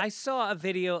 dude, I saw a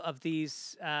video of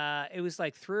these. It was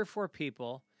like 3 or 4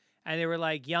 people, and they were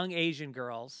like young Asian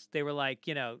girls. They were like,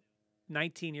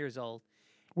 19 years old.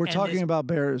 We're talking about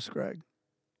bears, Greg.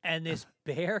 And this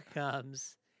bear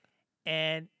comes,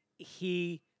 and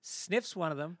he sniffs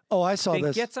one of them. Oh, I saw then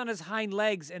this. Gets on his hind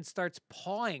legs and starts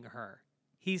pawing her.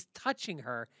 He's touching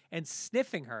her and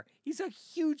sniffing her. He's a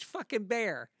huge fucking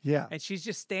bear. Yeah. And she's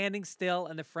just standing still,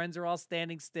 and the friends are all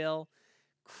standing still.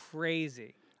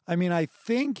 Crazy. I mean, I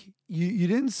think you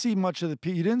didn't see much of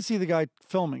you didn't see the guy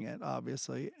filming it,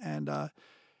 obviously. And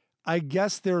I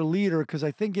guess their leader, because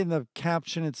I think in the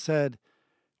caption it said,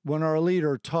 when our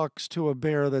leader talks to a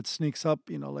bear that sneaks up,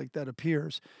 like that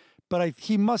appears. But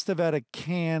he must have had a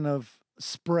can of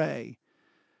spray.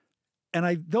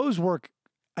 And those work,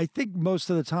 I think, most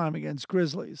of the time against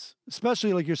grizzlies,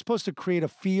 especially like you're supposed to create a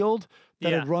field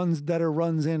that it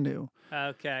runs into.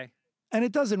 Okay. And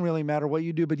it doesn't really matter what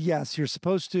you do, but yes, you're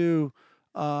supposed to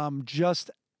just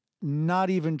not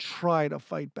even try to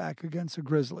fight back against a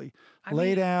grizzly.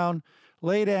 Lay down.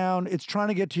 It's trying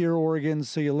to get to your organs,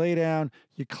 so you lay down,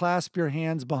 you clasp your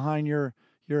hands behind your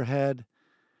head.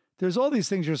 There's all these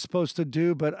things you're supposed to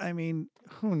do, but I mean,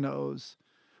 who knows?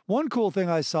 One cool thing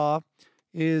I saw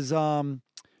is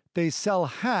they sell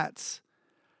hats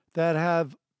that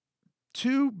have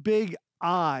two big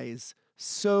eyes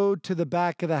sewed to the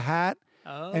back of the hat.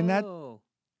 Oh. And that,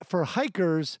 for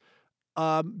hikers,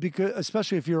 because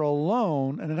especially if you're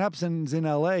alone, and it happens in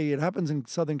LA, it happens in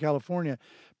Southern California,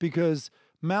 because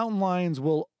mountain lions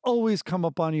will always come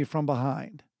up on you from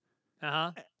behind.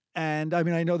 Uh-huh. And I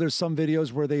mean, I know there's some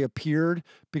videos where they appeared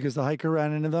because the hiker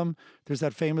ran into them. There's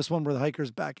that famous one where the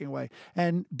hiker's backing away.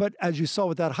 But as you saw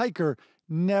with that hiker,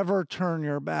 never turn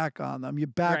your back on them. You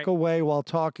back away while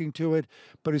talking to it.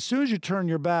 But as soon as you turn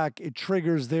your back, it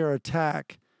triggers their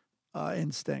attack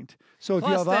instinct. So if you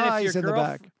have eyes in the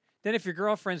back. Then if your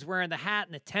girlfriend's wearing the hat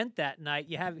in the tent that night,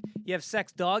 you have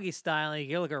sex doggy style, and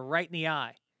you look her right in the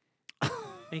eye. And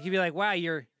you can be like, wow,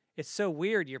 it's so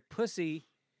weird. Your pussy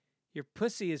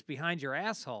is behind your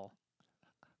asshole.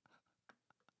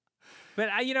 But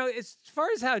as far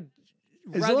as how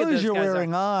as long as you're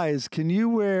wearing eyes, can you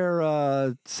wear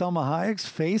Selma Hayek's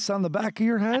face on the back of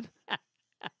your head?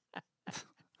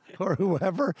 Or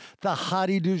whoever the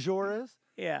hottie du jour is?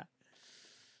 Yeah.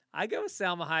 I go with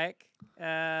Selma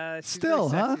Hayek. She's still,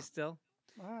 very sexy huh? Still.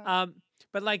 Wow.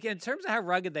 But like in terms of how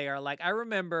rugged they are, like I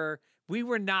remember we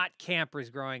were not campers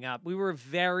growing up. We were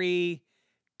very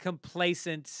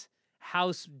complacent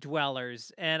house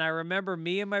dwellers. And I remember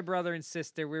me and my brother and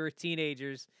sister, we were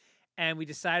teenagers, and we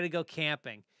decided to go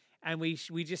camping. And we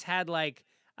just had like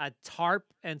a tarp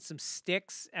and some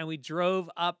sticks, and we drove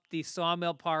up the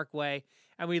Sawmill Parkway,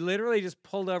 and we literally just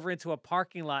pulled over into a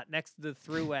parking lot next to the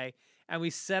thruway, and we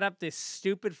set up this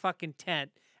stupid fucking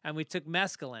tent, and we took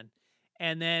mescaline.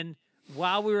 And then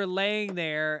while we were laying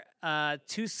there,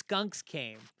 two skunks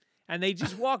came, and they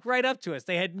just walked right up to us.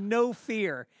 They had no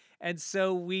fear. And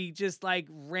so we just like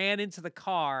ran into the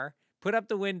car, put up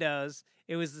the windows.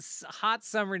 It was a hot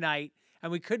summer night,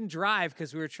 and we couldn't drive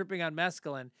because we were tripping on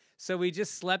mescaline. So we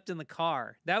just slept in the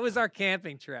car. That was our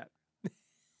camping trip.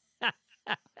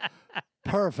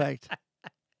 Perfect.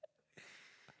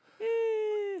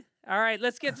 All right,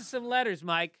 let's get to some letters,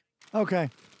 Mike. Okay.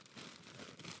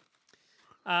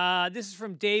 This is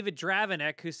from David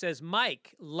Dravanek, who says,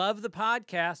 Mike, love the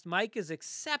podcast. Mike is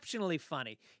exceptionally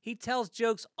funny. He tells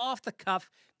jokes off the cuff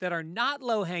that are not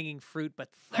low-hanging fruit, but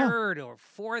third or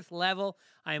fourth level.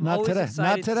 I am always excited.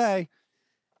 Not today.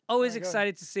 Always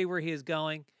excited to see where he is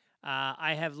going.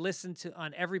 I have listened to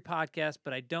on every podcast,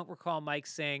 but I don't recall Mike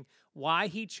saying why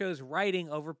he chose writing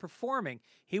over performing.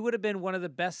 He would have been one of the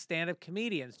best stand-up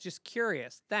comedians. Just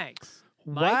curious. Thanks.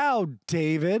 Mike? Wow,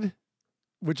 David,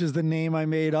 which is the name I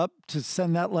made up to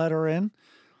send that letter in.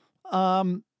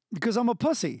 Because I'm a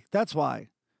pussy. That's why.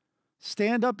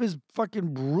 Stand-up is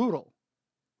fucking brutal.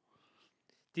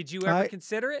 Did you ever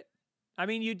consider it? I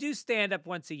mean, you do stand-up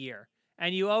once a year,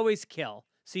 and you always kill,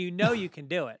 so you know you can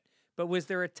do it. But was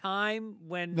there a time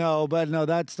when... No,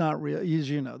 that's not real. As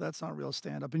you know, that's not real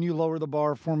stand-up. And you lower the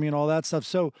bar for me and all that stuff.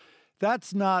 So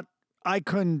that's not...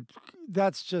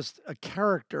 That's just a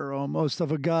character almost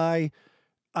of a guy...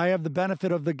 I have the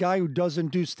benefit of the guy who doesn't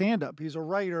do stand-up. He's a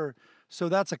writer, so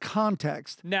that's a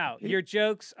context. No, your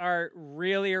jokes are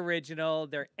really original.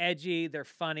 They're edgy. They're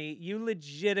funny. You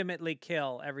legitimately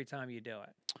kill every time you do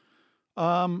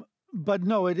it. But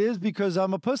no, it is because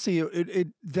I'm a pussy.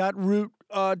 That route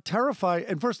terrified.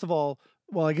 And first of all,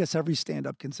 well, I guess every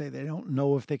stand-up can say they don't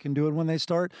know if they can do it when they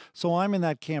start. So I'm in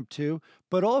that camp too.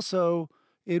 But also,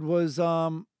 it was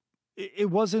it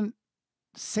wasn't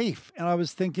safe, and I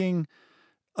was thinking.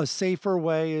 A safer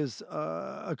way is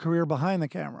a career behind the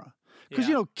camera. Because,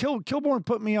 Kilborn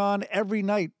put me on every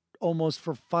night almost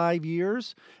for 5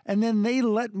 years. And then they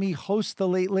let me host the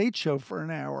Late Late Show for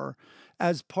an hour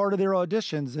as part of their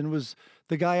auditions. And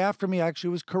the guy after me actually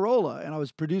was Corolla. And I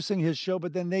was producing his show,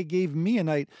 but then they gave me a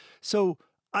night. So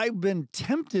I've been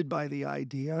tempted by the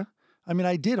idea. I mean,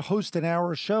 I did host an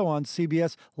hour show on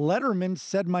CBS. Letterman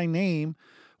said my name,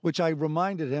 which I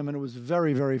reminded him, and it was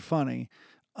very, very funny.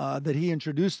 that he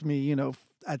introduced me, you know,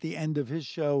 at the end of his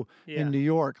show Yeah. in New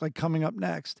York, like coming up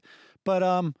next.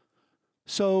 But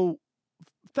so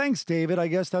thanks, David. I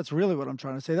guess that's really what I'm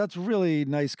trying to say. That's a really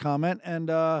nice comment, and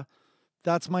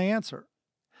that's my answer.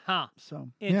 Huh. So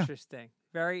Interesting.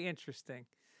 Very interesting.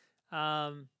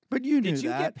 But you knew Did you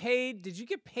that. get paid? Did you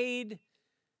get paid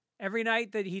every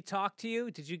night that he talked to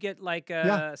you? Did you get like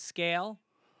a scale?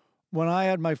 When I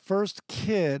had my first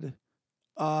kid,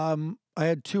 I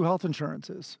had 2 health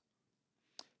insurances.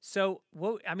 So,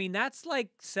 I mean, that's like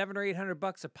 $700 or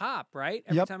 $800 a pop, right?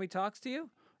 Every Yep. time he talks to you.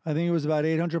 I think it was about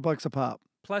 $800 a pop.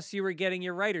 Plus, you were getting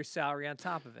your writer's salary on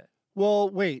top of it. Well,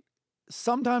 wait.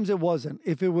 Sometimes it wasn't.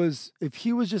 If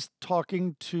he was just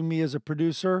talking to me as a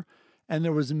producer and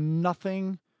there was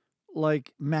nothing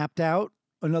like mapped out,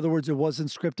 in other words, it wasn't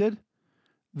scripted,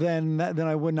 then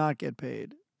I would not get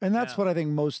paid. And that's what I think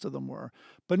most of them were.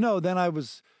 But no, then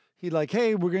he'd like,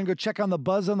 hey, we're going to go check on the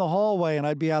buzz in the hallway. And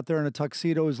I'd be out there in a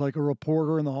tuxedo as like a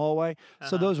reporter in the hallway.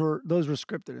 So those were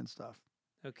scripted and stuff.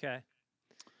 Okay.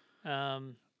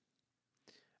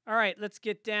 All right, let's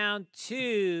get down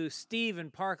to Steve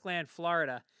in Parkland,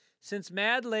 Florida. Since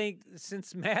Mad Libs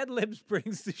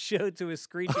brings the show to a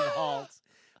screeching halt,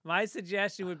 my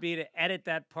suggestion would be to edit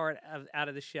that part out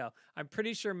of the show. I'm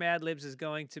pretty sure Mad Libs is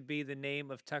going to be the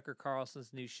name of Tucker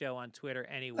Carlson's new show on Twitter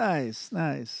anyway.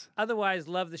 Nice. Otherwise,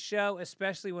 love the show,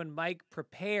 especially when Mike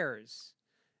prepares.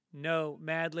 No,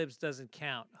 Mad Libs doesn't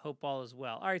count. Hope all is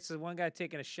well. All right, so one guy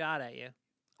taking a shot at you.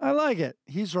 I like it.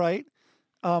 He's right.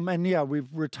 And yeah, we've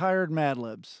retired Mad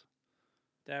Libs.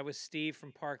 That was Steve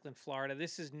from Parkland, Florida.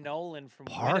 This is Nolan from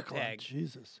Parkland, Winnipeg.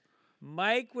 Jesus.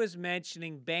 Mike was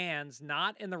mentioning bands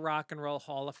not in the Rock and Roll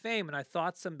Hall of Fame, and I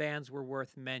thought some bands were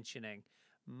worth mentioning.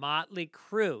 Motley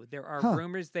Crue. There are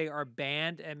rumors they are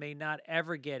banned and may not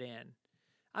ever get in.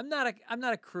 I'm not a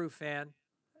Crue fan.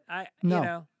 You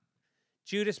know,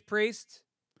 Judas Priest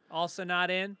also not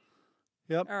in.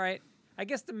 Yep. All right. I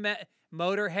guess the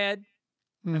Motorhead.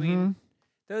 Mm-hmm. I mean,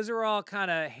 those are all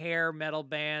kind of hair metal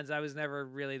bands I was never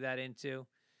really that into.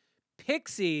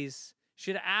 Pixies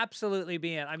should absolutely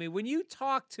be in. I mean, when you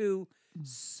talk to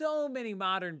so many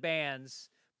modern bands,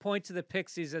 point to the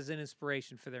Pixies as an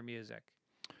inspiration for their music.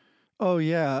 Oh,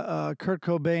 yeah. Kurt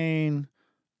Cobain,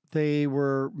 they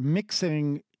were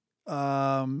mixing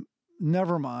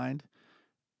Nevermind,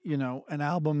 you know, an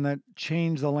album that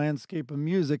changed the landscape of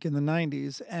music in the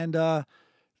 90s. And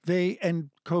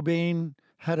Cobain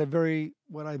had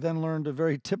what I then learned, a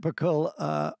very typical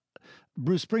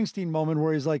Bruce Springsteen moment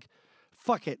where he's like,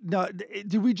 fuck it. No,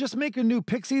 did we just make a new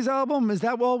Pixies album? Is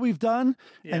that all we've done?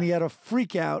 Yeah. And he had a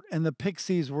freak out, and the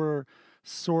Pixies were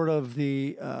sort of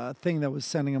the thing that was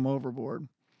sending him overboard.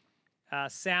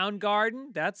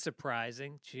 Soundgarden, that's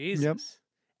surprising. Jesus. Yep.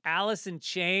 Alice in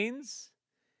Chains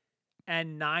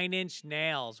and 9 Inch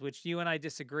Nails, which you and I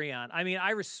disagree on. I mean,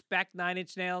 I respect 9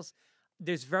 Inch Nails.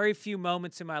 There's very few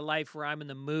moments in my life where I'm in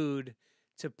the mood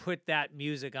to put that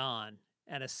music on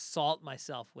and assault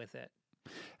myself with it.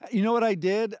 You know what I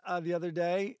did the other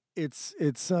day? It's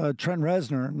Trent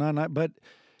Reznor, but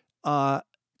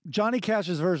Johnny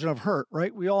Cash's version of Hurt,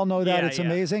 right? We all know that. It's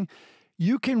amazing.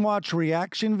 You can watch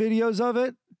reaction videos of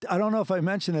it. I don't know if I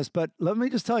mentioned this, but let me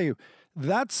just tell you,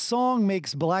 that song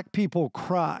makes black people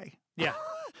cry. Yeah.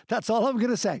 That's all I'm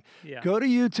going to say. Yeah. Go to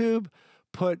YouTube,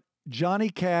 put Johnny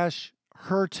Cash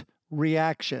Hurt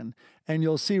reaction, and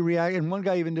you'll see and one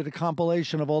guy even did a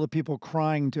compilation of all the people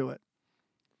crying to it.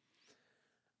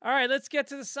 All right, let's get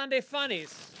to the Sunday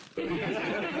funnies. We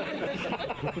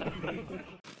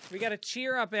got to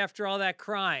cheer up after all that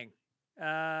crying.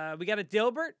 We got a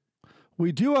Dilbert?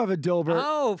 We do have a Dilbert.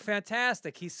 Oh,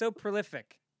 fantastic. He's so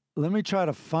prolific. Let me try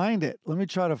to find it.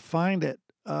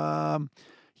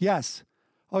 Yes.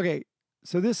 Okay,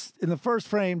 so this, in the first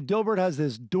frame, Dilbert has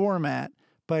this doormat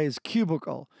by his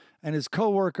cubicle, and his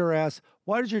coworker asks,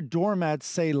 why does your doormat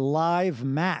say live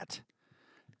mat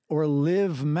or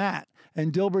live mat?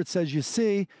 And Dilbert says, you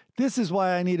see, this is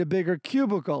why I need a bigger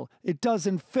cubicle. It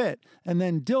doesn't fit. And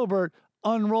then Dilbert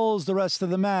unrolls the rest of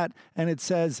the mat, and it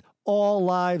says, all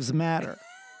lives matter.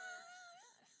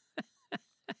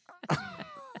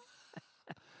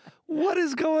 What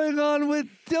is going on with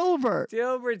Dilbert?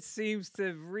 Dilbert seems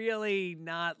to really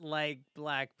not like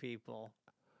black people.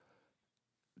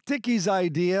 Dickie's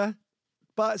idea,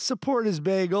 but support his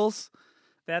bagels.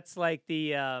 That's like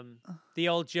the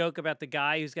old joke about the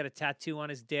guy who's got a tattoo on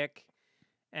his dick,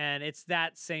 and it's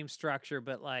that same structure,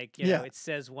 but like, you know, it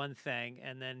says one thing,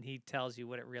 and then he tells you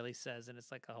what it really says, and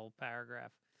it's like a whole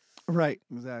paragraph. Right,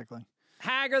 exactly.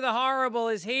 Hager the Horrible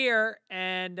is here,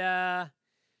 and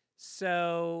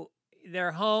so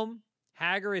they're home.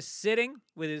 Hager is sitting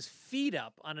with his feet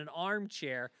up on an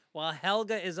armchair while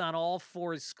Helga is on all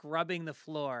fours scrubbing the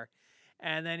floor.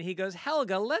 And then he goes,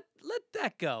 Helga, let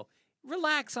that go.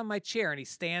 Relax on my chair. And he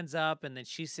stands up, and then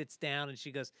she sits down, and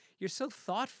she goes, you're so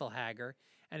thoughtful, Hager.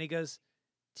 And he goes,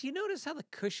 do you notice how the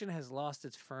cushion has lost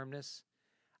its firmness?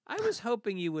 I was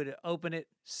hoping you would open it,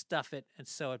 stuff it, and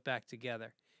sew it back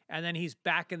together. And then he's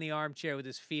back in the armchair with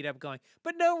his feet up going,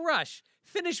 but no rush.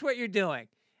 Finish what you're doing.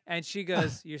 And she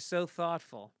goes, you're so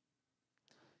thoughtful.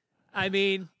 I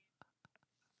mean,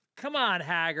 come on,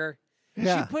 Hager.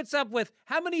 Yeah. She puts up with,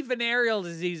 how many venereal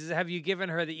diseases have you given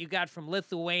her that you got from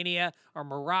Lithuania or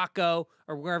Morocco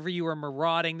or wherever you were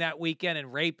marauding that weekend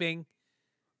and raping?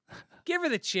 Give her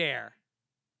the chair.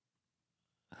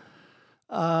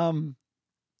 I'm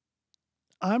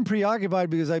preoccupied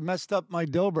because I messed up my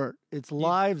Dilbert. It's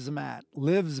lives mat,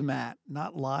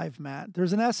 not live mat.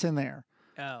 There's an S in there.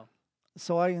 Oh.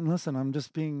 So listen, I'm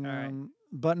just being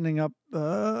buttoning up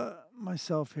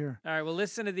myself here. All right, well,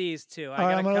 listen to these two. All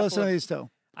right, I'm going to listen to these two.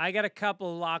 I got a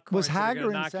couple of Lockhorns. Was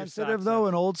Hager insensitive, though,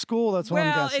 in old school? That's what I'm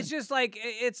guessing. Well, it's just like,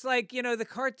 the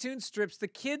cartoon strips, the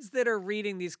kids that are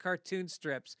reading these cartoon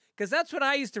strips, because that's what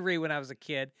I used to read when I was a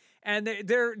kid, and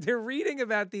they're reading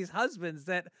about these husbands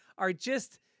that are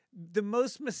just the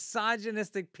most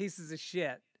misogynistic pieces of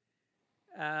shit.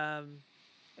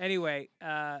 Anyway,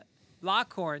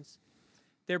 Lockhorns,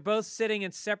 they're both sitting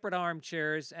in separate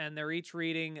armchairs, and they're each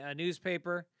reading a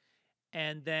newspaper.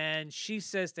 And then she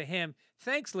says to him,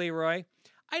 thanks, Leroy.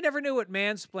 I never knew what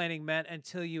mansplaining meant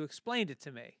until you explained it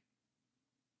to me.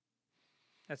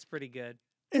 That's pretty good.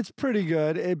 It's pretty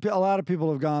good. A lot of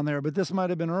people have gone there, but this might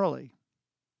have been early.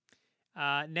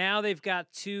 Now they've got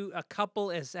a couple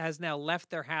has now left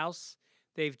their house.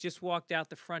 They've just walked out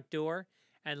the front door.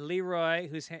 And Leroy,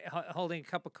 who's holding a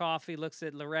cup of coffee, looks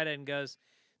at Loretta and goes,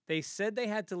 they said they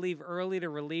had to leave early to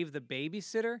relieve the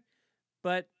babysitter,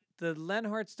 but the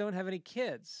Lenharts don't have any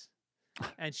kids.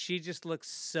 And she just looks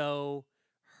so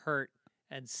hurt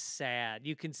and sad.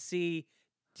 You can see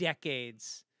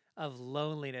decades of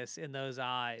loneliness in those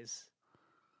eyes.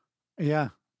 Yeah.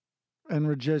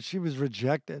 And she was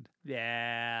rejected.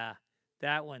 Yeah.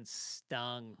 That one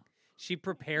stung. She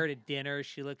prepared a dinner.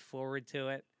 She looked forward to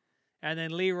it. And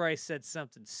then Leroy said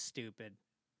something stupid.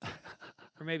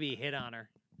 Or maybe he hit on her.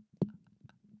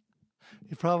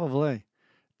 Probably.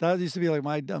 That used to be like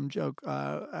my dumb joke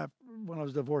when I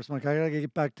was divorced. I'm like, I got to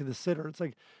get back to the sitter. It's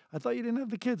like, I thought you didn't have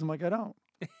the kids. I'm like, I don't.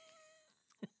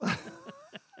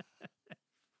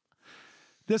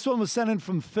 This one was sent in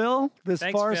from Phil,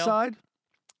 Thanks, Far Phil. Side.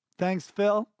 Thanks,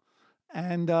 Phil.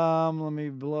 And let me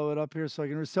blow it up here so I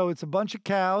can. So it's a bunch of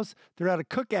cows. They're at a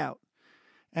cookout.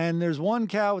 And there's one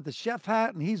cow with the chef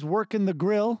hat, and he's working the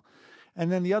grill.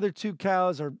 And then the other two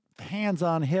cows are hands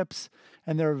on hips,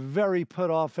 and they're very put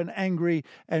off and angry.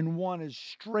 And one is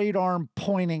straight arm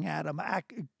pointing at him,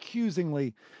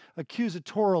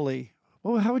 accusatorily.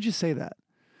 Well, how would you say that?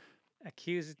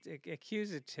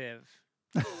 Accusative.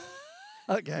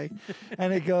 Okay.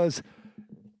 And it goes,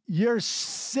 you're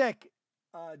sick,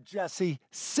 Jesse.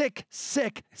 Sick,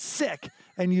 sick, sick.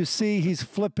 And you see he's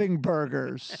flipping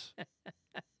burgers.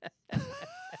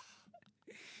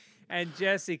 And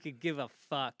Jesse could give a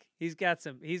fuck. He's got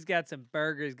some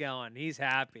burgers going. He's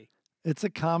happy. It's a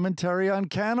commentary on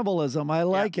cannibalism. I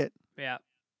like it. Yeah.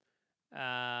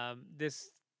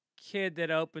 This kid that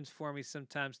opens for me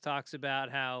sometimes talks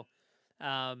about how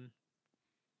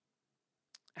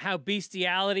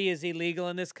bestiality is illegal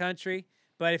in this country.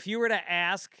 But if you were to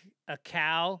ask a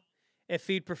cow if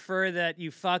he'd prefer that you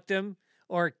fucked him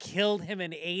or killed him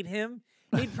and ate him,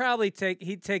 he'd probably take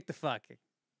the fucking.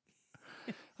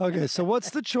 Okay, so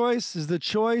what's the choice? Is the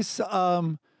choice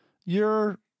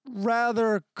you're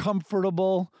rather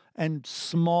comfortable and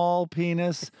small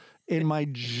penis in my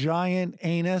giant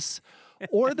anus,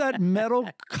 or that metal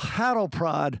cattle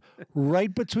prod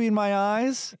right between my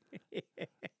eyes?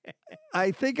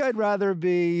 I think I'd rather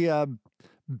be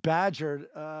badgered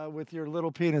with your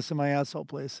little penis in my asshole,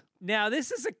 please. Now,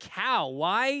 this is a cow.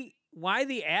 Why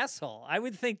the asshole? I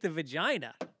would think the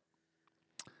vagina.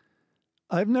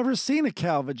 I've never seen a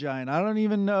cow vagina. I don't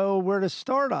even know where to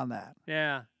start on that.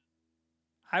 Yeah.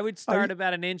 I would start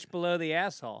about an inch below the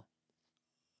asshole.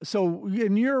 So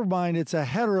in your mind, it's a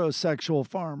heterosexual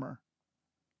farmer.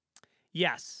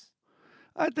 Yes.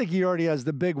 I think he already has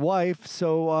the big wife,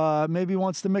 so maybe he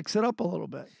wants to mix it up a little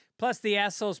bit. Plus, the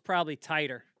asshole's probably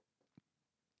tighter.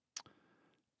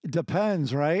 It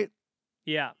depends, right?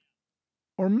 Yeah.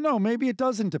 Or no, maybe it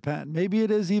doesn't depend. Maybe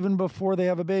it is even before they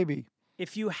have a baby.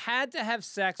 If you had to have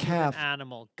sex with an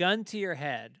animal, gun to your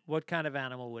head, what kind of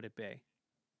animal would it be?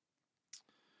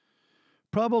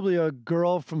 Probably a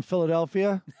girl from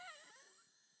Philadelphia.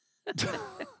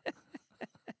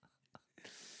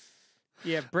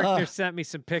 Yeah, Brickner sent me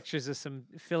some pictures of some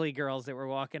Philly girls that were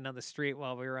walking down the street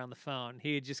while we were on the phone.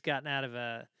 He had just gotten out of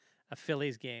a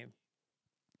Phillies game.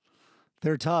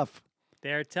 They're tough.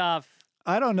 They're tough.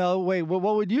 I don't know. Wait, what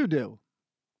would you do?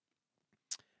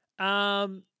 I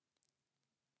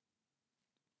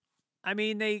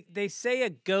mean, they say a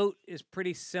goat is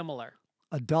pretty similar.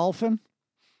 A dolphin?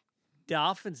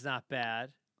 Dolphin's not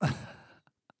bad.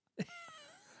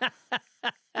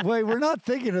 Wait, we're not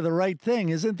thinking of the right thing.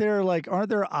 Isn't there aren't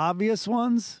there obvious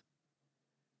ones?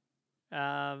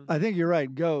 I think you're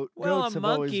right. Goat. Well, Goats a have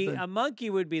always monkey. been... A monkey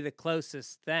would be the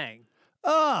closest thing.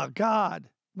 Oh, God.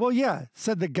 Well, yeah,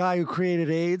 said the guy who created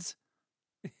AIDS.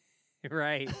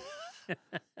 Right.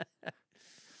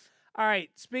 All right.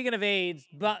 Speaking of AIDS,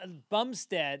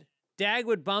 Bumstead,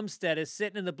 Dagwood Bumstead is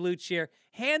sitting in the blue chair,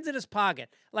 hands in his pocket.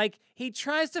 Like he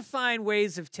tries to find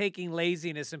ways of taking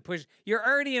laziness and push. You're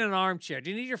already in an armchair.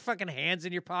 Do you need your fucking hands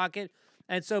in your pocket?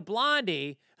 And so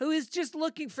Blondie, who is just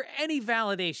looking for any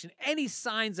validation, any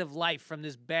signs of life from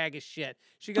this bag of shit,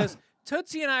 she goes,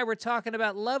 Tootsie and I were talking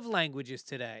about love languages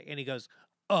today. And he goes,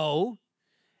 oh?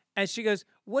 And she goes,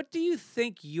 what do you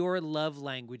think your love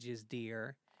language is,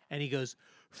 dear? And he goes,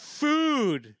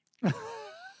 food.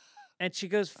 And she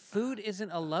goes, food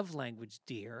isn't a love language,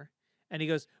 dear. And he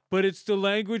goes, but it's the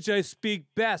language I speak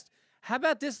best. How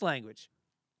about this language?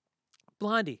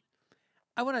 Blondie,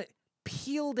 I want to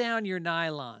peel down your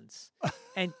nylons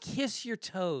and kiss your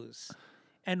toes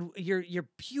and your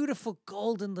beautiful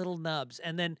golden little nubs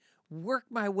and then work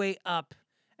my way up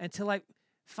until I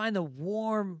find the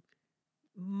warm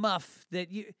muff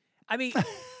that you... I mean,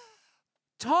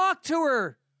 talk to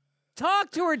her. Talk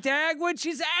to her, Dagwood.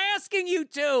 She's asking you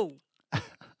to.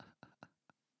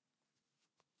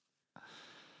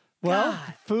 Well,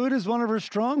 God. Food is one of her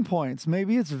strong points.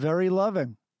 Maybe it's very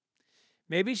loving.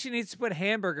 Maybe she needs to put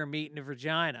hamburger meat in her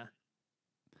vagina.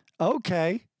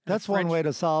 Okay. That's one way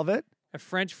to solve it. A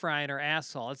French fry in her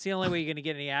asshole. It's the only way you're going to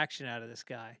get any action out of this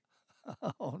guy.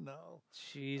 Oh, no.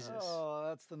 Jesus. Oh,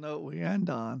 that's the note we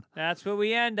end on. That's what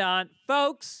we end on.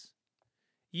 Folks,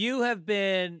 you have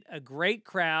been a great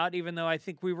crowd, even though I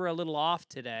think we were a little off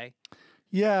today.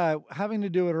 Yeah, having to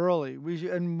do it early.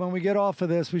 And when we get off of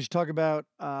this, we should talk about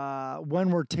when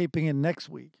we're taping in next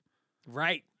week.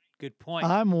 Right. Good point.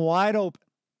 I'm wide open.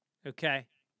 Okay.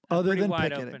 Other than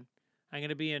wide picketing. open. I'm going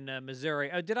to be in Missouri.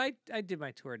 Oh, I did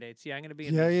my tour dates. Yeah, I'm going to be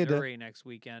in Yeah, you Missouri next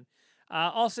weekend.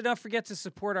 Also, don't forget to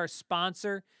support our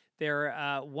sponsor. They're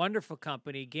a wonderful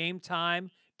company,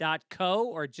 GameTime.co,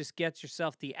 or just get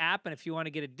yourself the app. And if you want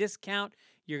to get a discount,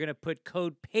 you're going to put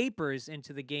code PAPERS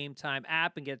into the Game Time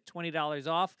app and get $20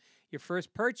 off your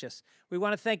first purchase. We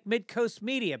want to thank Midcoast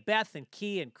Media, Beth and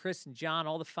Key and Chris and John,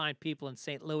 all the fine people in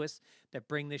St. Louis that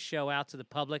bring this show out to the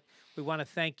public. We want to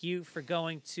thank you for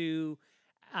going to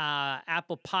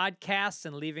Apple Podcasts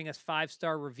and leaving us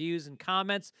 5-star reviews and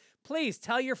comments. Please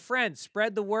tell your friends,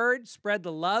 spread the word, spread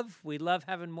the love. We love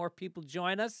having more people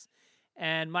join us.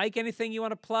 And Mike, anything you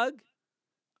want to plug?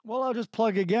 Well, I'll just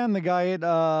plug again the guy at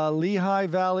Lehigh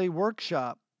Valley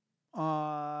Workshop.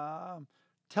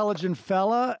 Intelligent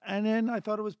fella, and then I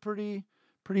thought it was pretty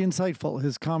insightful,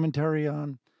 his commentary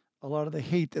on a lot of the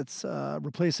hate that's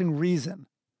replacing reason.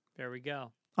 There we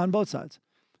go. On both sides.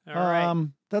 All right.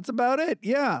 That's about it.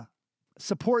 Yeah.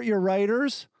 Support your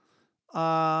writers.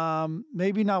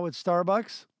 Maybe not with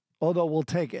Starbucks, although we'll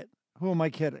take it. Who am I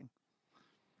kidding?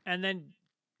 And then,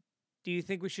 do you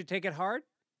think we should take it hard?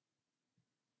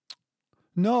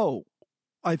 No.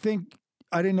 I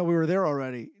didn't know we were there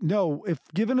already. No, if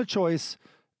given a choice,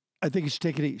 I think you should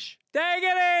take it each. Take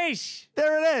it each!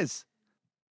 There it is.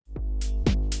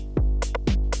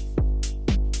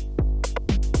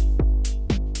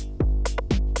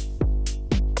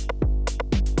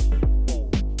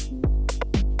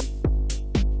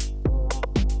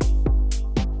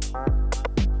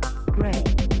 Greg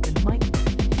and Mike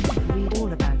read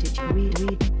all about it.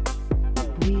 Read.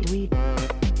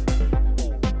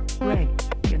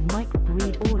 Greg and Mike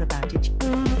read all about it.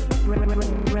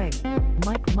 Greg,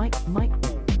 Mike.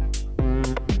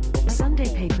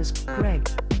 Sunday papers. Greg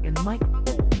and Mike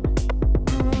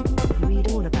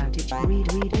read all about it.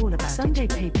 Read all about Sunday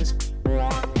papers.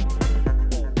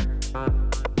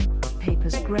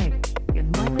 Papers. Greg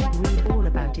and Mike read all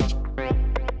about it. Greg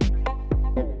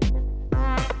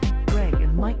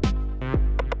and Mike.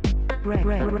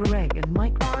 Greg and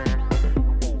Mike.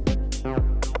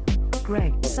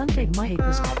 Greg, Sunday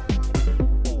papers.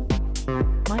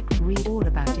 Mike, read all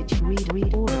about it.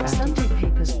 Read all about Sunday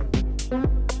papers.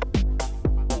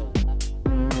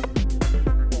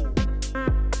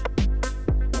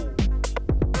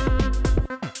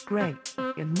 Greg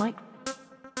and Mike.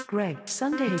 Greg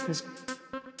Sunday papers.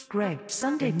 Greg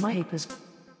Sunday papers.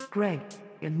 Greg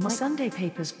and Mike Sunday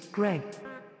papers. Greg.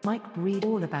 Mike, read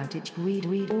all about it.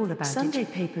 Read all about Sunday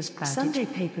it. Papers. Sunday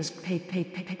papers.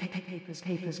 Papers.